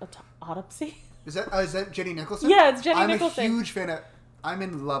autopsy. Is that Jenny Nicholson? Yeah, it's Jenny Nicholson. I'm a huge fan of. I'm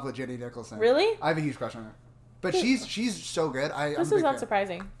in love with Jenny Nicholson. Really? I have a huge crush on her. But she's so good. This is not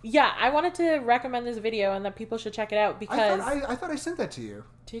surprising. Yeah, I wanted to recommend this video and that people should check it out because I thought I sent that to you.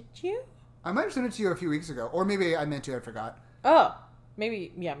 Did you? I might have sent it to you a few weeks ago, or maybe I meant to. I forgot. Oh,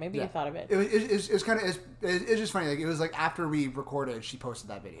 maybe you thought of it. It was kind of it's just funny. Like, it was like after we recorded, she posted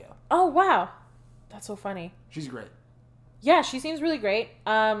that video. Oh wow, that's so funny. She's great. Yeah, she seems really great.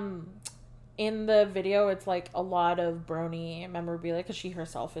 In the video, it's like a lot of brony memorabilia because she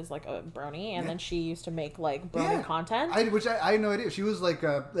herself is like a brony, and then she used to make like brony content. I had no idea. She was like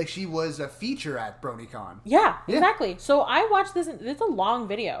she was a feature at BronyCon. Yeah, exactly. So I watched this. It's a long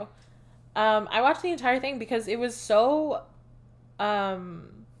video. I watched the entire thing because it was so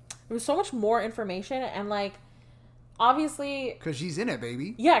much more information, and like obviously because she's in it,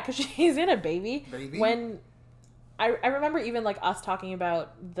 baby. Yeah, because she's in it, baby. When I remember even like us talking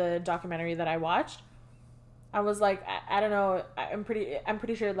about the documentary that I watched, I was like, I don't know, I'm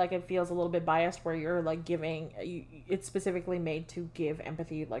pretty sure like it feels a little bit biased where you're like giving, it's specifically made to give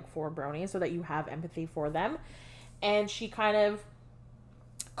empathy like for bronies so that you have empathy for them. And she kind of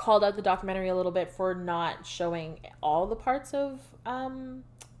called out the documentary a little bit for not showing all the parts of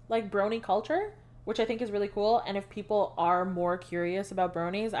like brony culture, which I think is really cool. And if people are more curious about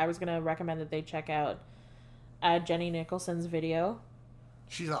bronies, I was going to recommend that they check out Jenny Nicholson's video.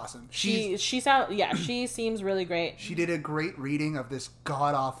 She's awesome. She seems really great. She did a great reading of this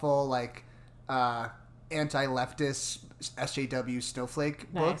god awful like anti-leftist SJW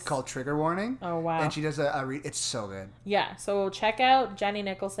snowflake book called Trigger Warning. Oh wow! And she does it's so good. Yeah, so check out Jenny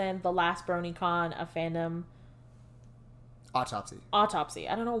Nicholson, the last BronyCon, a fandom autopsy.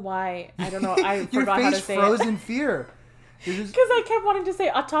 I don't know why. I don't know. I forgot how to say it. Your face froze in fear. Because I kept wanting to say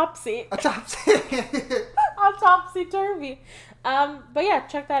autopsy. Autopsy turvy. But yeah,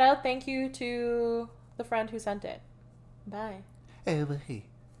 check that out. Thank you to the friend who sent it. Bye. Hey.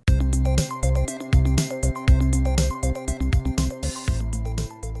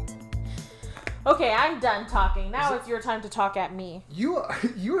 Okay, I'm done talking. Now it's your time to talk at me. You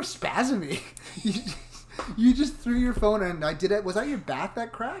are spasming. You just threw your phone and I did it. Was that your back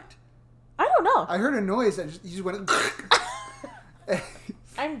that cracked? I don't know. I heard a noise and you just went.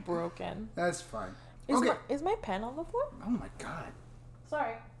 I'm broken. That's fine. Is, Okay. is my pen on the floor? Oh my god.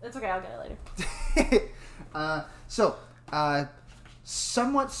 Sorry. It's okay. I'll get it later.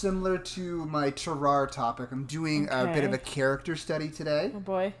 Somewhat similar to my Terrar topic, I'm doing a bit of a character study today. Oh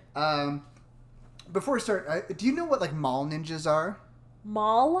boy. Before we start, do you know what like mall ninjas are?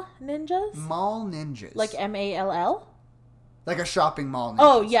 Mall ninjas? Mall ninjas. Like MALL? Like a shopping mall ninja.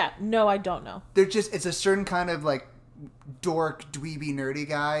 Oh yeah. No, I don't know. They're just, it's a certain kind of like dork, dweeby, nerdy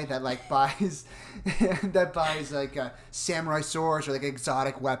guy that like buys like samurai swords or like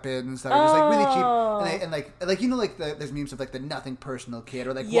exotic weapons that are just like really cheap. And like you know like there's memes of like the nothing personal kid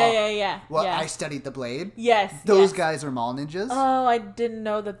or like Yeah. Well, yeah. I studied the blade. Yes. Those yes. guys are mall ninjas. Oh, I didn't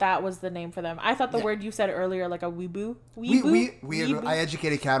know that was the name for them. I thought the word you said earlier, like a weeboo. Weeboo? I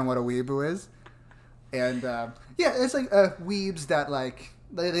educated Kat on what a weeboo is, and it's like weebs that like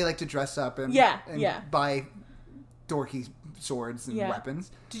they like to dress up and buy dorky swords and weapons.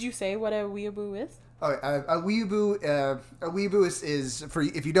 Did you say what a weeaboo is? Oh, a weeaboo is for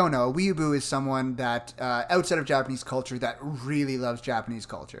if you don't know, a weeaboo is someone that outside of Japanese culture that really loves Japanese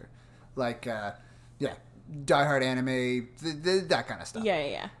culture, like diehard anime, that kind of stuff.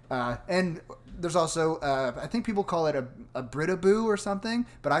 Yeah. And there's also I think people call it a Britaboo or something,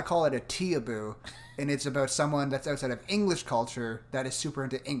 but I call it a Teaboo, and it's about someone that's outside of English culture that is super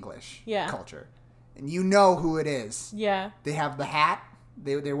into English culture. And you know who it is. Yeah. They have the hat.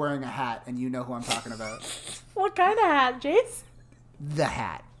 They're wearing a hat, and you know who I'm talking about. What kind of hat, Jace? The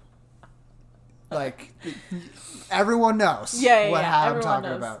hat. Like, everyone knows what hat I'm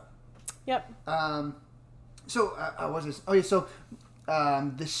talking about. Yep. So, what's this? Oh, yeah, so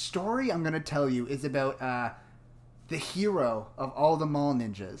the story I'm going to tell you is about the hero of all the mall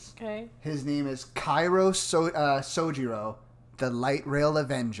ninjas. Okay. His name is Kairo Sojiro, the Light Rail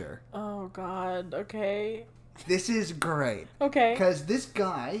Avenger. Oh, God. Okay. This is great. Okay. Because this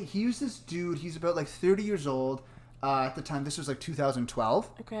guy, he was this dude, he's about like 30 years old at the time. This was like 2012.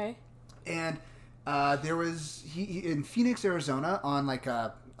 Okay. And there was, he in Phoenix, Arizona, on like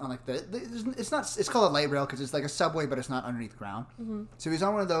it's called a light rail because it's like a subway, but it's not underneath the ground. Mm-hmm. So he's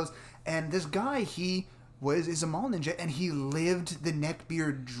on one of those. And this guy, is a mall ninja, and he lived the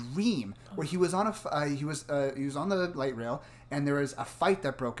neckbeard dream where he was on he was on the light rail, and there was a fight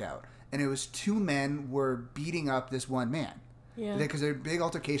that broke out, and it was two men were beating up this one man. Yeah. Because they're a big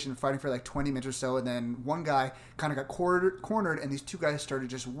altercation, fighting for like 20 minutes or so, and then one guy kind of got cornered, and these two guys started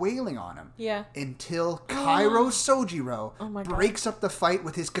just wailing on him. Yeah. Until Kairo Sojiro breaks up the fight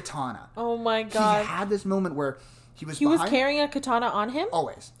with his katana. Oh my God. He had this moment where he was carrying a katana on him?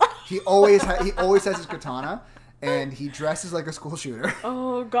 Always. He always has his katana, and he dresses like a school shooter.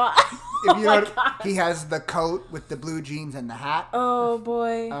 Oh God! He has the coat with the blue jeans and the hat. Oh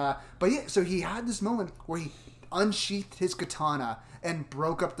boy! But yeah, so he had this moment where he unsheathed his katana and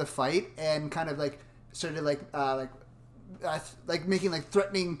broke up the fight, and kind of like started like making like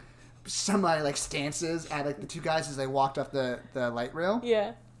threatening semi like stances at like the two guys as they walked off the light rail.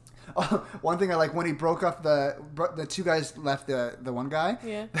 Yeah. One thing I like, when he broke off the two guys left the one guy.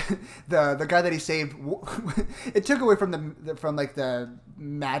 Yeah. The guy that he saved, it took away from the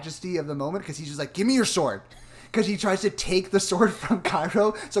majesty of the moment, because he's just like, give me your sword, because he tries to take the sword from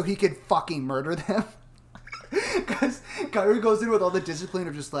Kairo so he could fucking murder them. Because Kairo goes in with all the discipline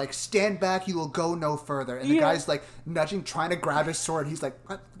of just like, stand back, you will go no further, and the guy's like nudging, trying to grab his sword. He's like,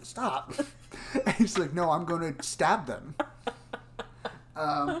 what? Stop. And he's like, no, I'm going to stab them.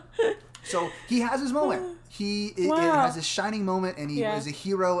 So he has his moment. It has a shining moment, and he was a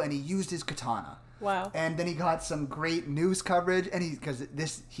hero, and he used his katana. Wow. And then he got some great news coverage, and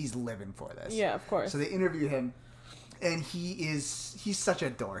he's living for this. Yeah, of course. So they interviewed him, and he's such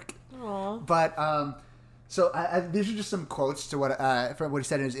a dork. Aww. But so these are just some quotes to from what he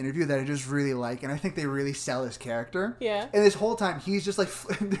said in his interview that I just really like, and I think they really sell his character. Yeah. And this whole time, he's just like,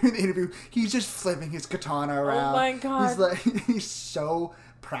 during the interview, he's just flipping his katana around. Oh my God. He's so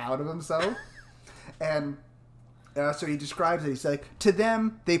proud of himself. And so he describes it. He's like, to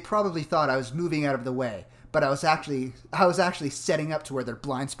them, they probably thought I was moving out of the way, but I was actually setting up to where their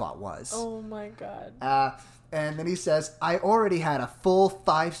blind spot was. Oh my God. And then he says, I already had a full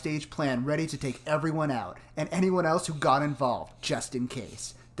 5-stage plan ready to take everyone out, and anyone else who got involved, just in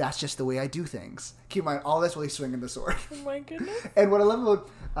case. That's just the way I do things. Keep in mind, all this while he's swinging the sword. Oh my goodness. And what I love about,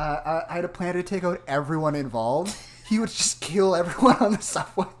 I had a plan to take out everyone involved. He would just kill everyone on the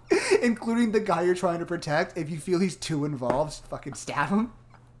subway, including the guy you're trying to protect. If you feel he's too involved, just fucking stab him.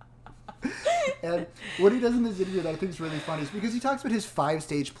 And what he does in this interview that I think is really funny is because he talks about his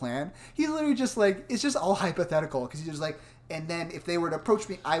 5-stage plan. He's literally just like, it's just all hypothetical, because he's just like, and then if they were to approach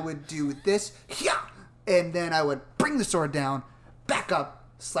me, I would do this, yeah, and then I would bring the sword down, back up,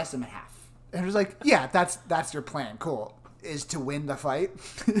 slice them in half. And it was like, yeah, that's your plan. Cool. Is to win the fight.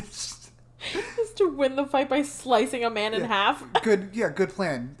 Is to win the fight by slicing a man in half. Good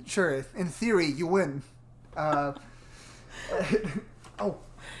plan. Sure, in theory, you win. And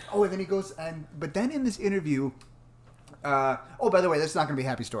then he goes but then in this interview, by the way, this is not going to be a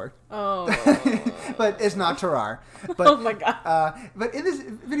happy story. Oh. But it's not Tarar. But, oh my god. But in this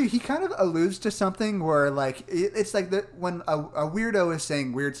video, he kind of alludes to something where, like, it's like when a weirdo is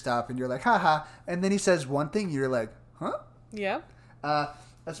saying weird stuff, and you're like, haha, and then he says one thing, you're like, huh? Yeah. At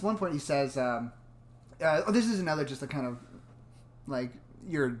one point he says, this is another just a kind of, like,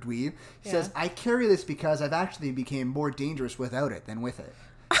 you're a dweeb. He says, I carry this because I've actually became more dangerous without it than with it.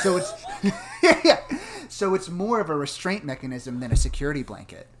 So it's so it's more of a restraint mechanism than a security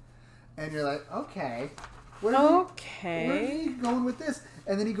blanket. And you're like, okay. Where are you going with this?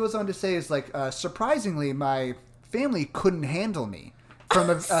 And then he goes on to say, is like, surprisingly, my family couldn't handle me. From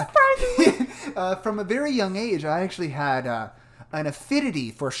a very young age, I actually had an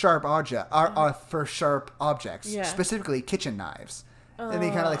affinity for sharp objects, specifically kitchen knives. And he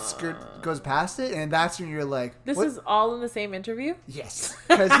kind of like goes past it, and that's when you're like, "This is all in the same interview." Yes,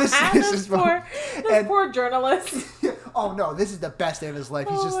 because this is poor journalist. Oh no, this is the best day of his life.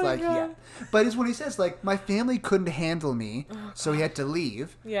 He's just like, God. Yeah. But it's when he says, like, my family couldn't handle me, so he had to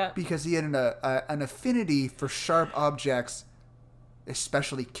leave. Yeah. Because he had an affinity for sharp objects,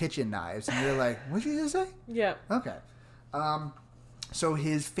 especially kitchen knives. And you're like, what did you just say? Yeah. Okay. So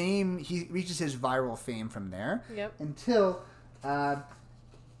his fame, he reaches his viral fame from there. Yep. Until a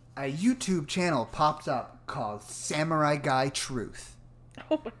YouTube channel pops up called Samurai Guy Truth.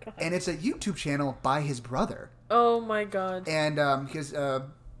 Oh my god. And it's a YouTube channel by his brother. Oh my god. And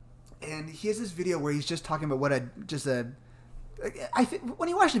and he has this video where he's just talking about when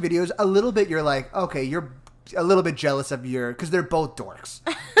you watch the videos, a little bit you're like, okay, you're a little bit jealous of because they're both dorks.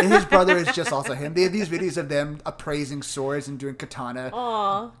 And his brother is just also him. They have these videos of them appraising swords and doing katana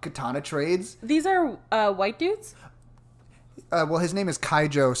trades. These are white dudes? Well, his name is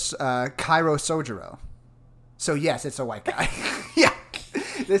Kairo Sojiro. So yes, it's a white guy. Yeah.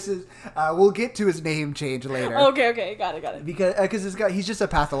 This is we'll get to his name change later. Okay, got it. Because this guy, he's just a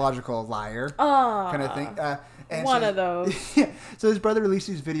pathological liar kind of thing. One of those. Yeah. So his brother released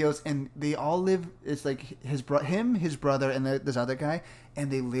these videos, and they all live. It's like his brother, and this other guy, and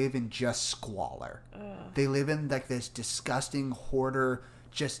they live in just squalor. They live in like this disgusting hoarder,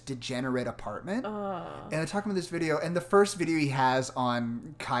 just degenerate apartment. And they're talking about this video, and the first video he has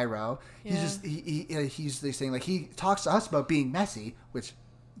on Kairo, he's saying, like, he talks to us about being messy, which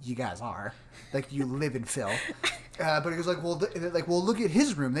you guys are, like, you live in filth. But he goes like, well, look at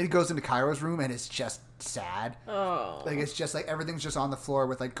his room. Then he goes into Kairo's room, and it's just sad. Oh. Like, it's just like everything's just on the floor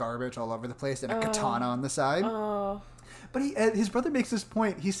with like garbage all over the place and a katana on the side. Oh. But his brother makes this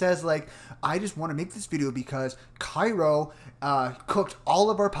point. He says, like, I just want to make this video because Kairo cooked all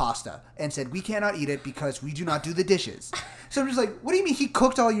of our pasta and said we cannot eat it because we do not do the dishes. So I'm just like, what do you mean he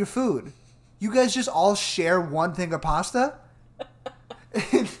cooked all your food? You guys just all share one thing of pasta?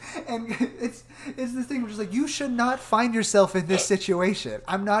 and it's this thing which is like, you should not find yourself in this situation.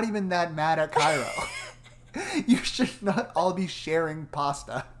 I'm not even that mad at Kairo. You should not all be sharing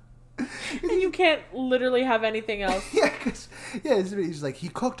pasta. And you can't literally have anything else. He's like, he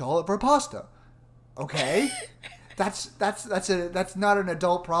cooked all of our pasta. Okay, that's not an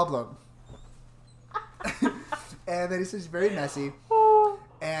adult problem. And then he says very messy.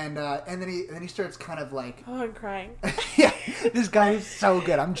 And then he starts kind of like, oh, I'm crying. Yeah, this guy is so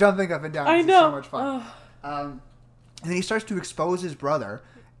good. I'm jumping up and down. I know. It's so much fun. And then he starts to expose his brother,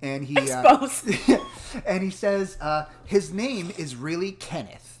 and he and he says his name is really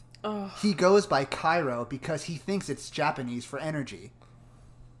Kenneth. Oh. He goes by Kairo because he thinks it's Japanese for energy.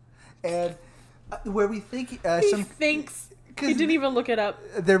 And where we think he didn't even look it up.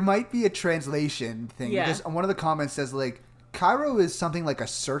 There might be a translation thing. Yeah. Because one of the comments says, like, Kairo is something like a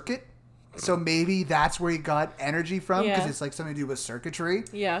circuit, so maybe that's where he got energy from, because it's like something to do with circuitry.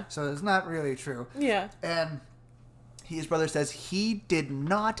 Yeah. So it's not really true. Yeah. And his brother says he did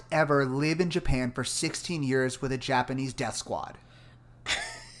not ever live in Japan for 16 years with a Japanese death squad.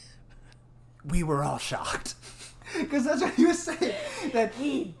 We were all shocked. Because that's what he was saying. That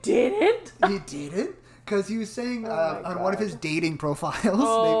he didn't? He didn't? Because he was saying on one of his dating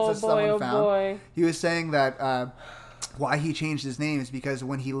profiles, boy. he was saying that why he changed his name is because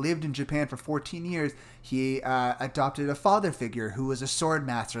when he lived in Japan for 14 years, he adopted a father figure who was a sword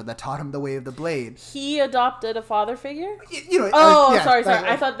master that taught him the way of the blade. He adopted a father figure? You know, Oh, yeah, sorry.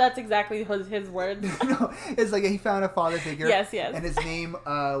 I thought that's exactly his word. No, it's like he found a father figure. Yes. And his name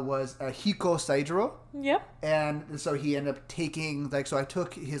was Hiko Saijiro. Yep. And so he ended up taking, like, so I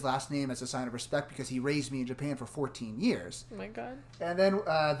took his last name as a sign of respect because he raised me in Japan for 14 years. Oh my god. And then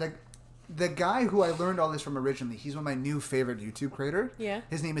the guy who I learned all this from originally, he's one of my new favorite YouTube creators. Yeah.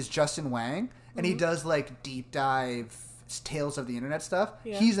 His name is Justin Wang, and he does like deep dive tales of the internet stuff.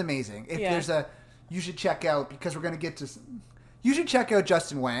 Yeah. He's amazing. If there's you should check out, because we're gonna get to. You should check out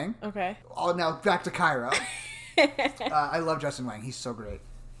Justin Wang. Okay. Oh, now back to Cairo. I love Justin Wang. He's so great.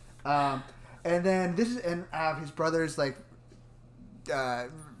 And then his brother's like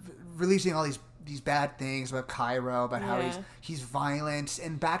releasing all these bad things about Cairo, about how he's violent,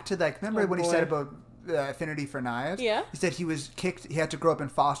 and back to like, remember when he said about Affinity for Knives? Yeah. He said he was kicked. He had to grow up in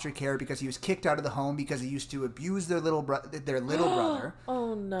foster care because he was kicked out of the home because he used to abuse their little brother.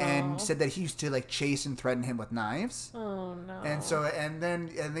 Oh no. And said that he used to like chase and threaten him with knives. Oh no. And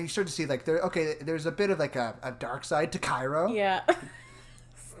then you start to see like there's a bit of like a dark side to Cairo. Yeah.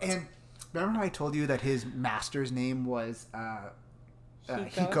 And remember how I told you that his master's name was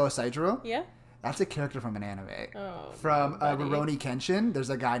Hiko Saijiro? Yeah. That's a character from an anime. Oh, from buddy. Rurouni Kenshin,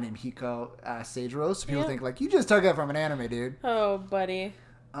 there's a guy named Hiko Saijiro. So people think, like, you just took that from an anime, dude. Oh, buddy.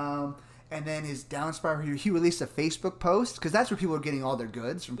 And then his down spiral, he released a Facebook post, because that's where people were getting all their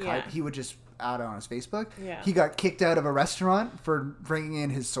goods from. He would just out on his Facebook. Yeah. He got kicked out of a restaurant for bringing in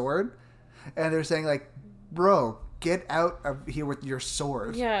his sword. And they're saying, like, bro, get out of here with your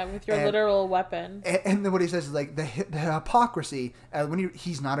sword. Yeah, with your literal weapon. And then what he says is, like, the hypocrisy.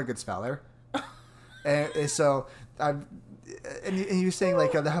 He's not a good speller. And so, and he was saying,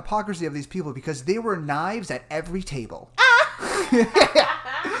 like, the hypocrisy of these people, because they were knives at every table.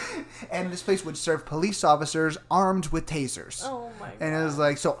 And this place would serve police officers armed with tasers. Oh my god. And it was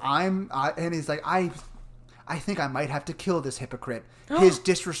like, so and he's like, I think I might have to kill this hypocrite. His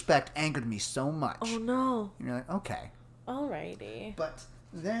disrespect angered me so much. Oh no. And you're like, okay. Alrighty. But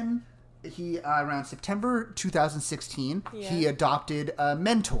then he around September 2016, Yeah. he adopted a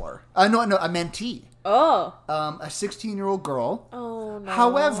mentor. A mentee. Oh. A 16-year-old girl. Oh no.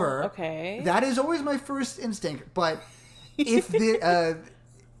 However, okay. that is always my first instinct. But if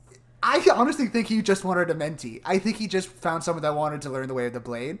I honestly think he just wanted a mentee. I think he just found someone that wanted to learn the way of the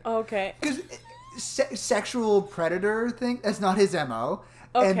blade. Okay. Because sexual predator thing, that's not his MO.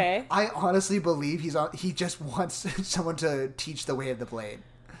 Okay. And I honestly believe he just wants someone to teach the way of the blade.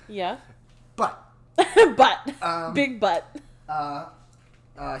 Yeah. But. Big butt.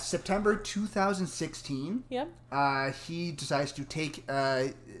 September 2016. Yep. He decides to take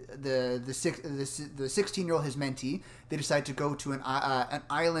the 16-year-old, his mentee. They decide to go to an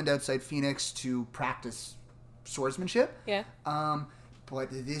island outside Phoenix to practice swordsmanship. Yeah. But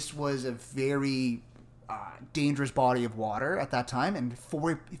this was a very dangerous body of water at that time, and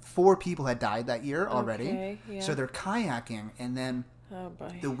four people had died that year already. Okay, yeah. So they're kayaking, and then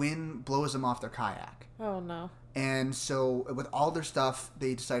the wind blows them off their kayak. Oh no. And so with all their stuff,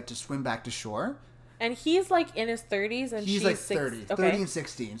 they decide to swim back to shore. And he's like in his 30s and he's she's like 30. 30 and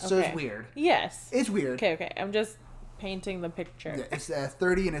 16. So Okay. it's weird. Yes. It's weird. Okay. I'm just painting the picture. Yeah, it's a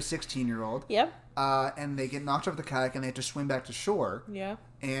 30 and a 16-year-old. Yep. And they get knocked off the kayak and they have to swim back to shore. Yeah.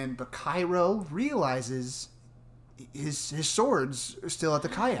 But Cairo realizes his swords are still at the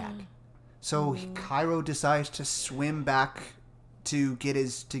kayak. So Cairo decides to swim back to get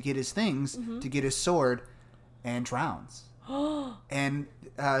his things, to get his sword, and drowns. And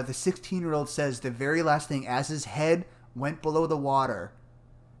the 16-year-old says the very last thing as his head went below the water,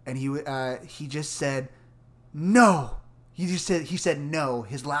 and he just said no. He said no.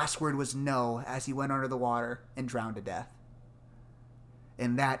 His last word was no as he went under the water and drowned to death.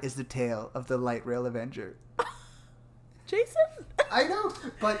 And that is the tale of the Light Rail Avenger. Jason? I know,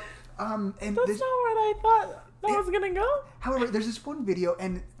 but and That's not what I thought that was gonna go. However, there's this one video,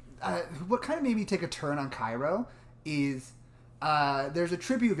 and what kind of made me take a turn on Cairo is there's a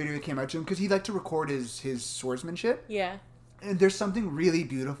tribute video that came out to him because he liked to record his swordsmanship. Yeah. And there's something really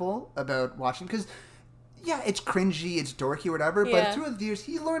beautiful about watching, because yeah, it's cringy, it's dorky, whatever. Yeah. But through the years,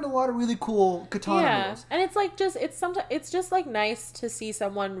 he learned a lot of really cool katana moves. And it's like it's just like nice to see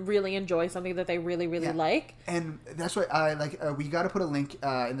someone really enjoy something that they really like. And that's why I like. We got to put a link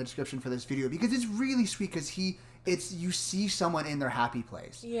in the description for this video because it's really sweet. Because you see someone in their happy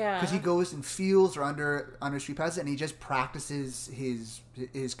place. Yeah. Because he goes in fields or under street paths and he just practices his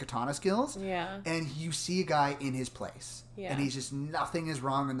katana skills. Yeah. And you see a guy in his place. Yeah. And he's just, nothing is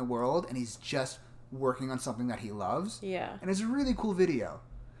wrong in the world, and he's just working on something that he loves. Yeah. And it's a really cool video.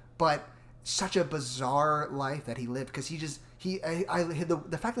 But such a bizarre life that he lived, because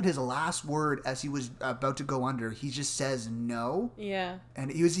the fact that his last word as he was about to go under, he just says no. Yeah.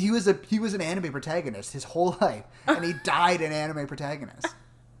 And he was an anime protagonist his whole life, and he died an anime protagonist.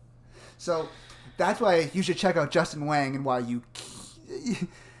 So that's why you should check out Justin Wang, and why you,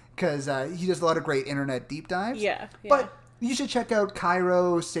 because he does a lot of great internet deep dives. Yeah. But you should check out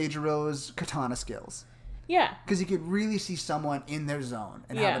Cairo Seijiro's katana skills. Yeah. Because you could really see someone in their zone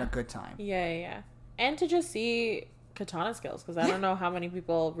and having a good time. Yeah. And to just see katana skills, because I don't know how many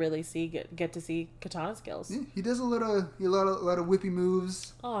people really get to see katana skills. Yeah, he does a lot of whippy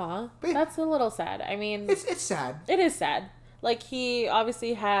moves. Aw, But- that's a little sad. I mean, It's sad. it is sad. Like, he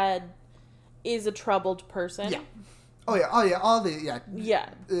obviously is a troubled person. Yeah. Oh yeah. Yeah.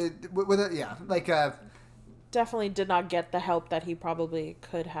 Like Definitely did not get the help that he probably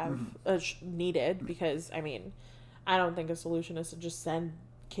could have Mm-hmm. needed, because, I mean, I don't think a solution is to just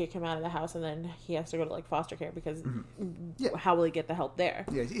kick him out of the house and then he has to go to, like, foster care, because how will he get the help there?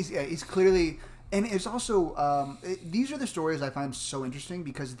 Yeah, he's clearly, and it's also these are the stories I find so interesting,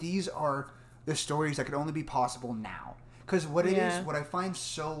 because these are the stories that could only be possible now. Because what I find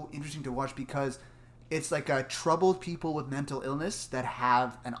so interesting to watch, because it's like troubled people with mental illness that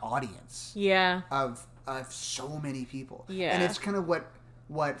have an audience Yeah. of so many people. Yeah. And it's kind of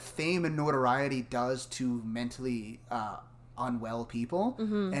what fame and notoriety does to mentally unwell people,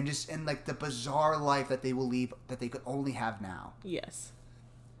 and like the bizarre life that they will lead that they could only have now. Yes.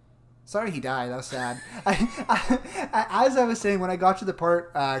 Sorry he died. That was sad. As I was saying, when I got to the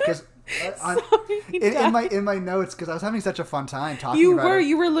part, because in my notes, because I was having such a fun time talking about it.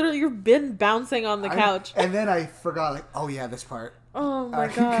 You've been bouncing on the couch. And then I forgot, like, oh yeah, this part. Oh my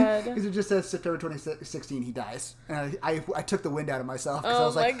god. Because it just says September 2016 he dies. And I took the wind out of myself, because I Oh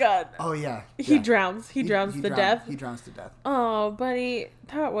was my like, god. oh yeah. He drowns. He drowns to death. He drowns to death. Oh, buddy,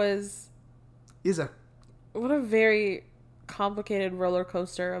 what a very complicated roller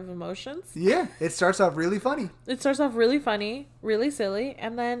coaster of emotions. Yeah, it starts off really funny. It starts off really funny, really silly,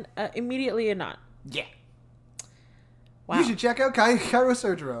 and then immediately a not. Yeah. Wow. You should check out Cairo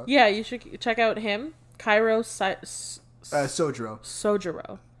Sojiro. Yeah, you should check out him, Cairo Sojiro.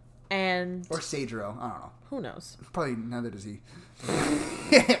 Sojiro, and Or Seijiro. I don't know. who knows? Probably neither does he.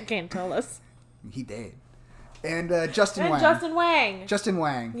 Can't tell us. He did. And Justin And Wang. Justin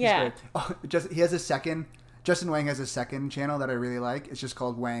Wang. He's Yeah. great. Oh, he has a second. Justin Wang has a second channel that I really like. It's just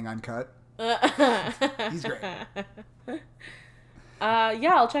called Wang Uncut. He's great.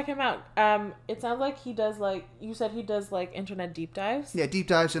 Yeah, I'll check him out. It sounds like he does, like you said, he does like internet deep dives. Yeah, deep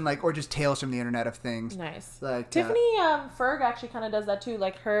dives and or just tales from the internet of things. Nice. Like Tiffany Ferg actually kind of does that too.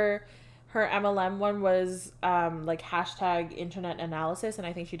 Like her MLM one was like hashtag internet analysis, and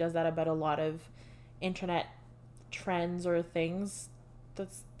I think she does that about a lot of internet trends or things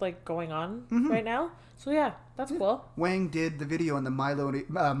that's like going on right now. So yeah, that's cool. Wang did the video on the My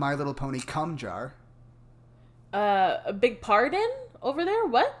Little Pony cum jar. A big pardon over there?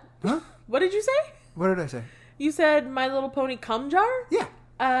 What? Huh? What did you say? What did I say? You said My Little Pony cum jar?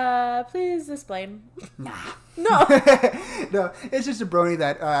 Yeah. Please explain. Nah. No. No, it's just a brony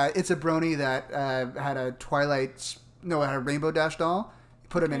that had a Rainbow Dash doll.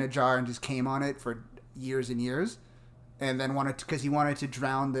 Put him in a jar and just came on it for years and years, and then he wanted to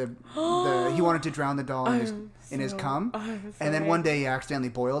drown the doll in his cum, and then one day he accidentally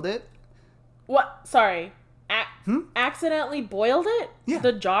boiled it. What? Sorry. Accidentally boiled it? Yeah.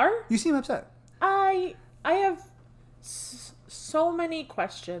 The jar? You seem upset. I have so many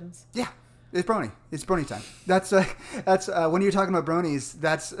questions. Yeah. It's brony. It's brony time. That's when you're talking about bronies.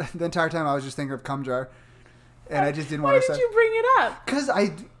 That's the entire time I was just thinking of cum jar, and I just didn't want to. Why did you bring it up? Because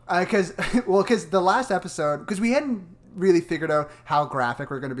the last episode, because we hadn't really figured out how graphic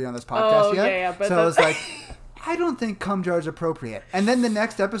we're going to be on this podcast yet. Yeah, but so I was like, I don't think cum jar is appropriate. And then the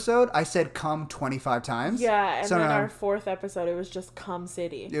next episode, I said cum 25 times. Yeah, and so then now, our fourth episode, it was just Cum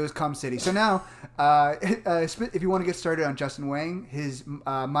City. it was cum city. So now, if you want to get started on Justin Wang, his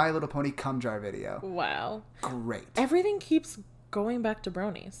My Little Pony cum jar video. Wow. Great. Everything keeps going back to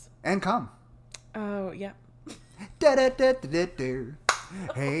bronies. And cum. Oh, yeah. Da-da-da-da-da-da.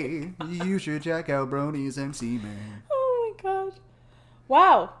 Hey, you should check out Bronies and Seaman. Oh my god.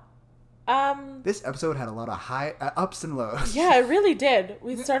 Wow. This episode had a lot of high ups and lows. Yeah, it really did.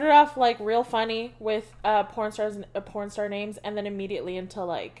 We started off like real funny with porn star names, and then immediately into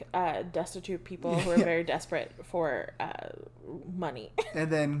like destitute people who are very desperate for money. And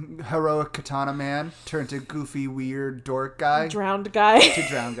then heroic katana man turned to goofy weird dork guy Drowned guy. to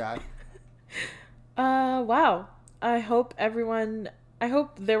drown guy. Wow. I hope everyone I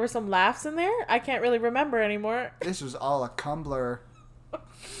hope there were some laughs in there. I can't really remember anymore. This was all a Cumbler.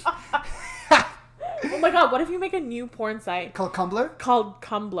 Oh my god, what if you make a new porn site Called Cumbler? called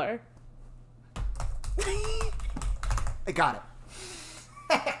Cumbler? I got it.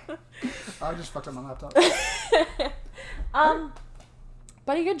 I just fucked up my laptop.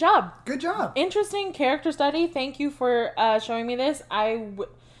 Buddy, good job. Good job. Interesting character study. Thank you for showing me this. I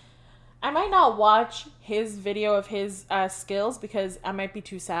might not watch his video of his skills because I might be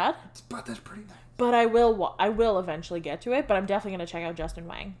too sad. But that's pretty nice. But I will eventually get to it. But I'm definitely going to check out Justin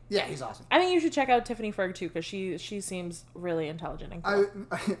Wang. Yeah, he's awesome. I think you should check out Tiffany Ferg too because she seems really intelligent and cool.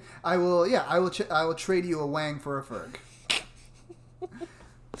 I will. Yeah, I will trade you a Wang for a Ferg.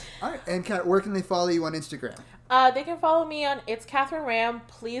 All right, and Kat, where can they follow you on Instagram? They can follow me on It's Catherine Ram.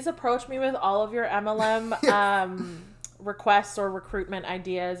 Please approach me with all of your MLM requests or recruitment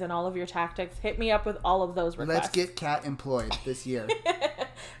ideas and all of your tactics. Hit me up with all of those requests. Let's get Kat employed this year.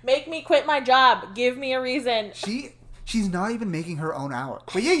 Make me quit my job. Give me a reason. She's not even making her own hour.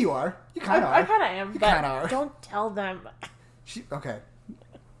 But yeah, you are. You kind of are. I kind of am. You but kinda are. Don't tell them. Okay.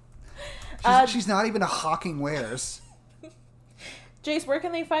 She's not even a hawking wares. Jace, where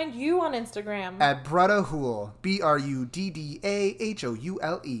can they find you on Instagram? At Bruddahoule. BRUDDAHOULE.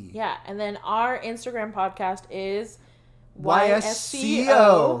 Yeah, and then our Instagram podcast is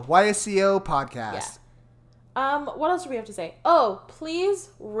YSCO. YSCO podcast. Yeah. What else do we have to say? Oh,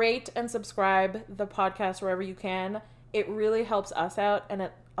 please rate and subscribe the podcast wherever you can. It really helps us out and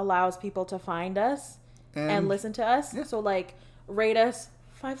it allows people to find us and listen to us. Yeah. So like rate us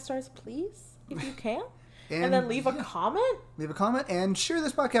 5 stars, please, if you can. And then leave a comment. Leave a comment and share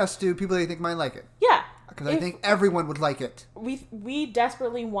this podcast to people that you think might like it. Yeah. Because I think everyone would like it. We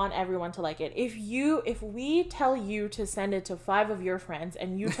desperately want everyone to like it. If we tell you to send it to 5 of your friends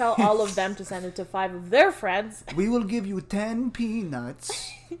and you tell all of them to send it to 5 of their friends, we will give you 10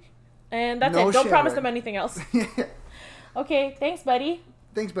 peanuts. And that's No it. Don't promise sharing. them anything else. Okay, thanks, buddy.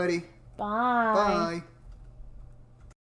 Thanks, buddy. Bye. Bye.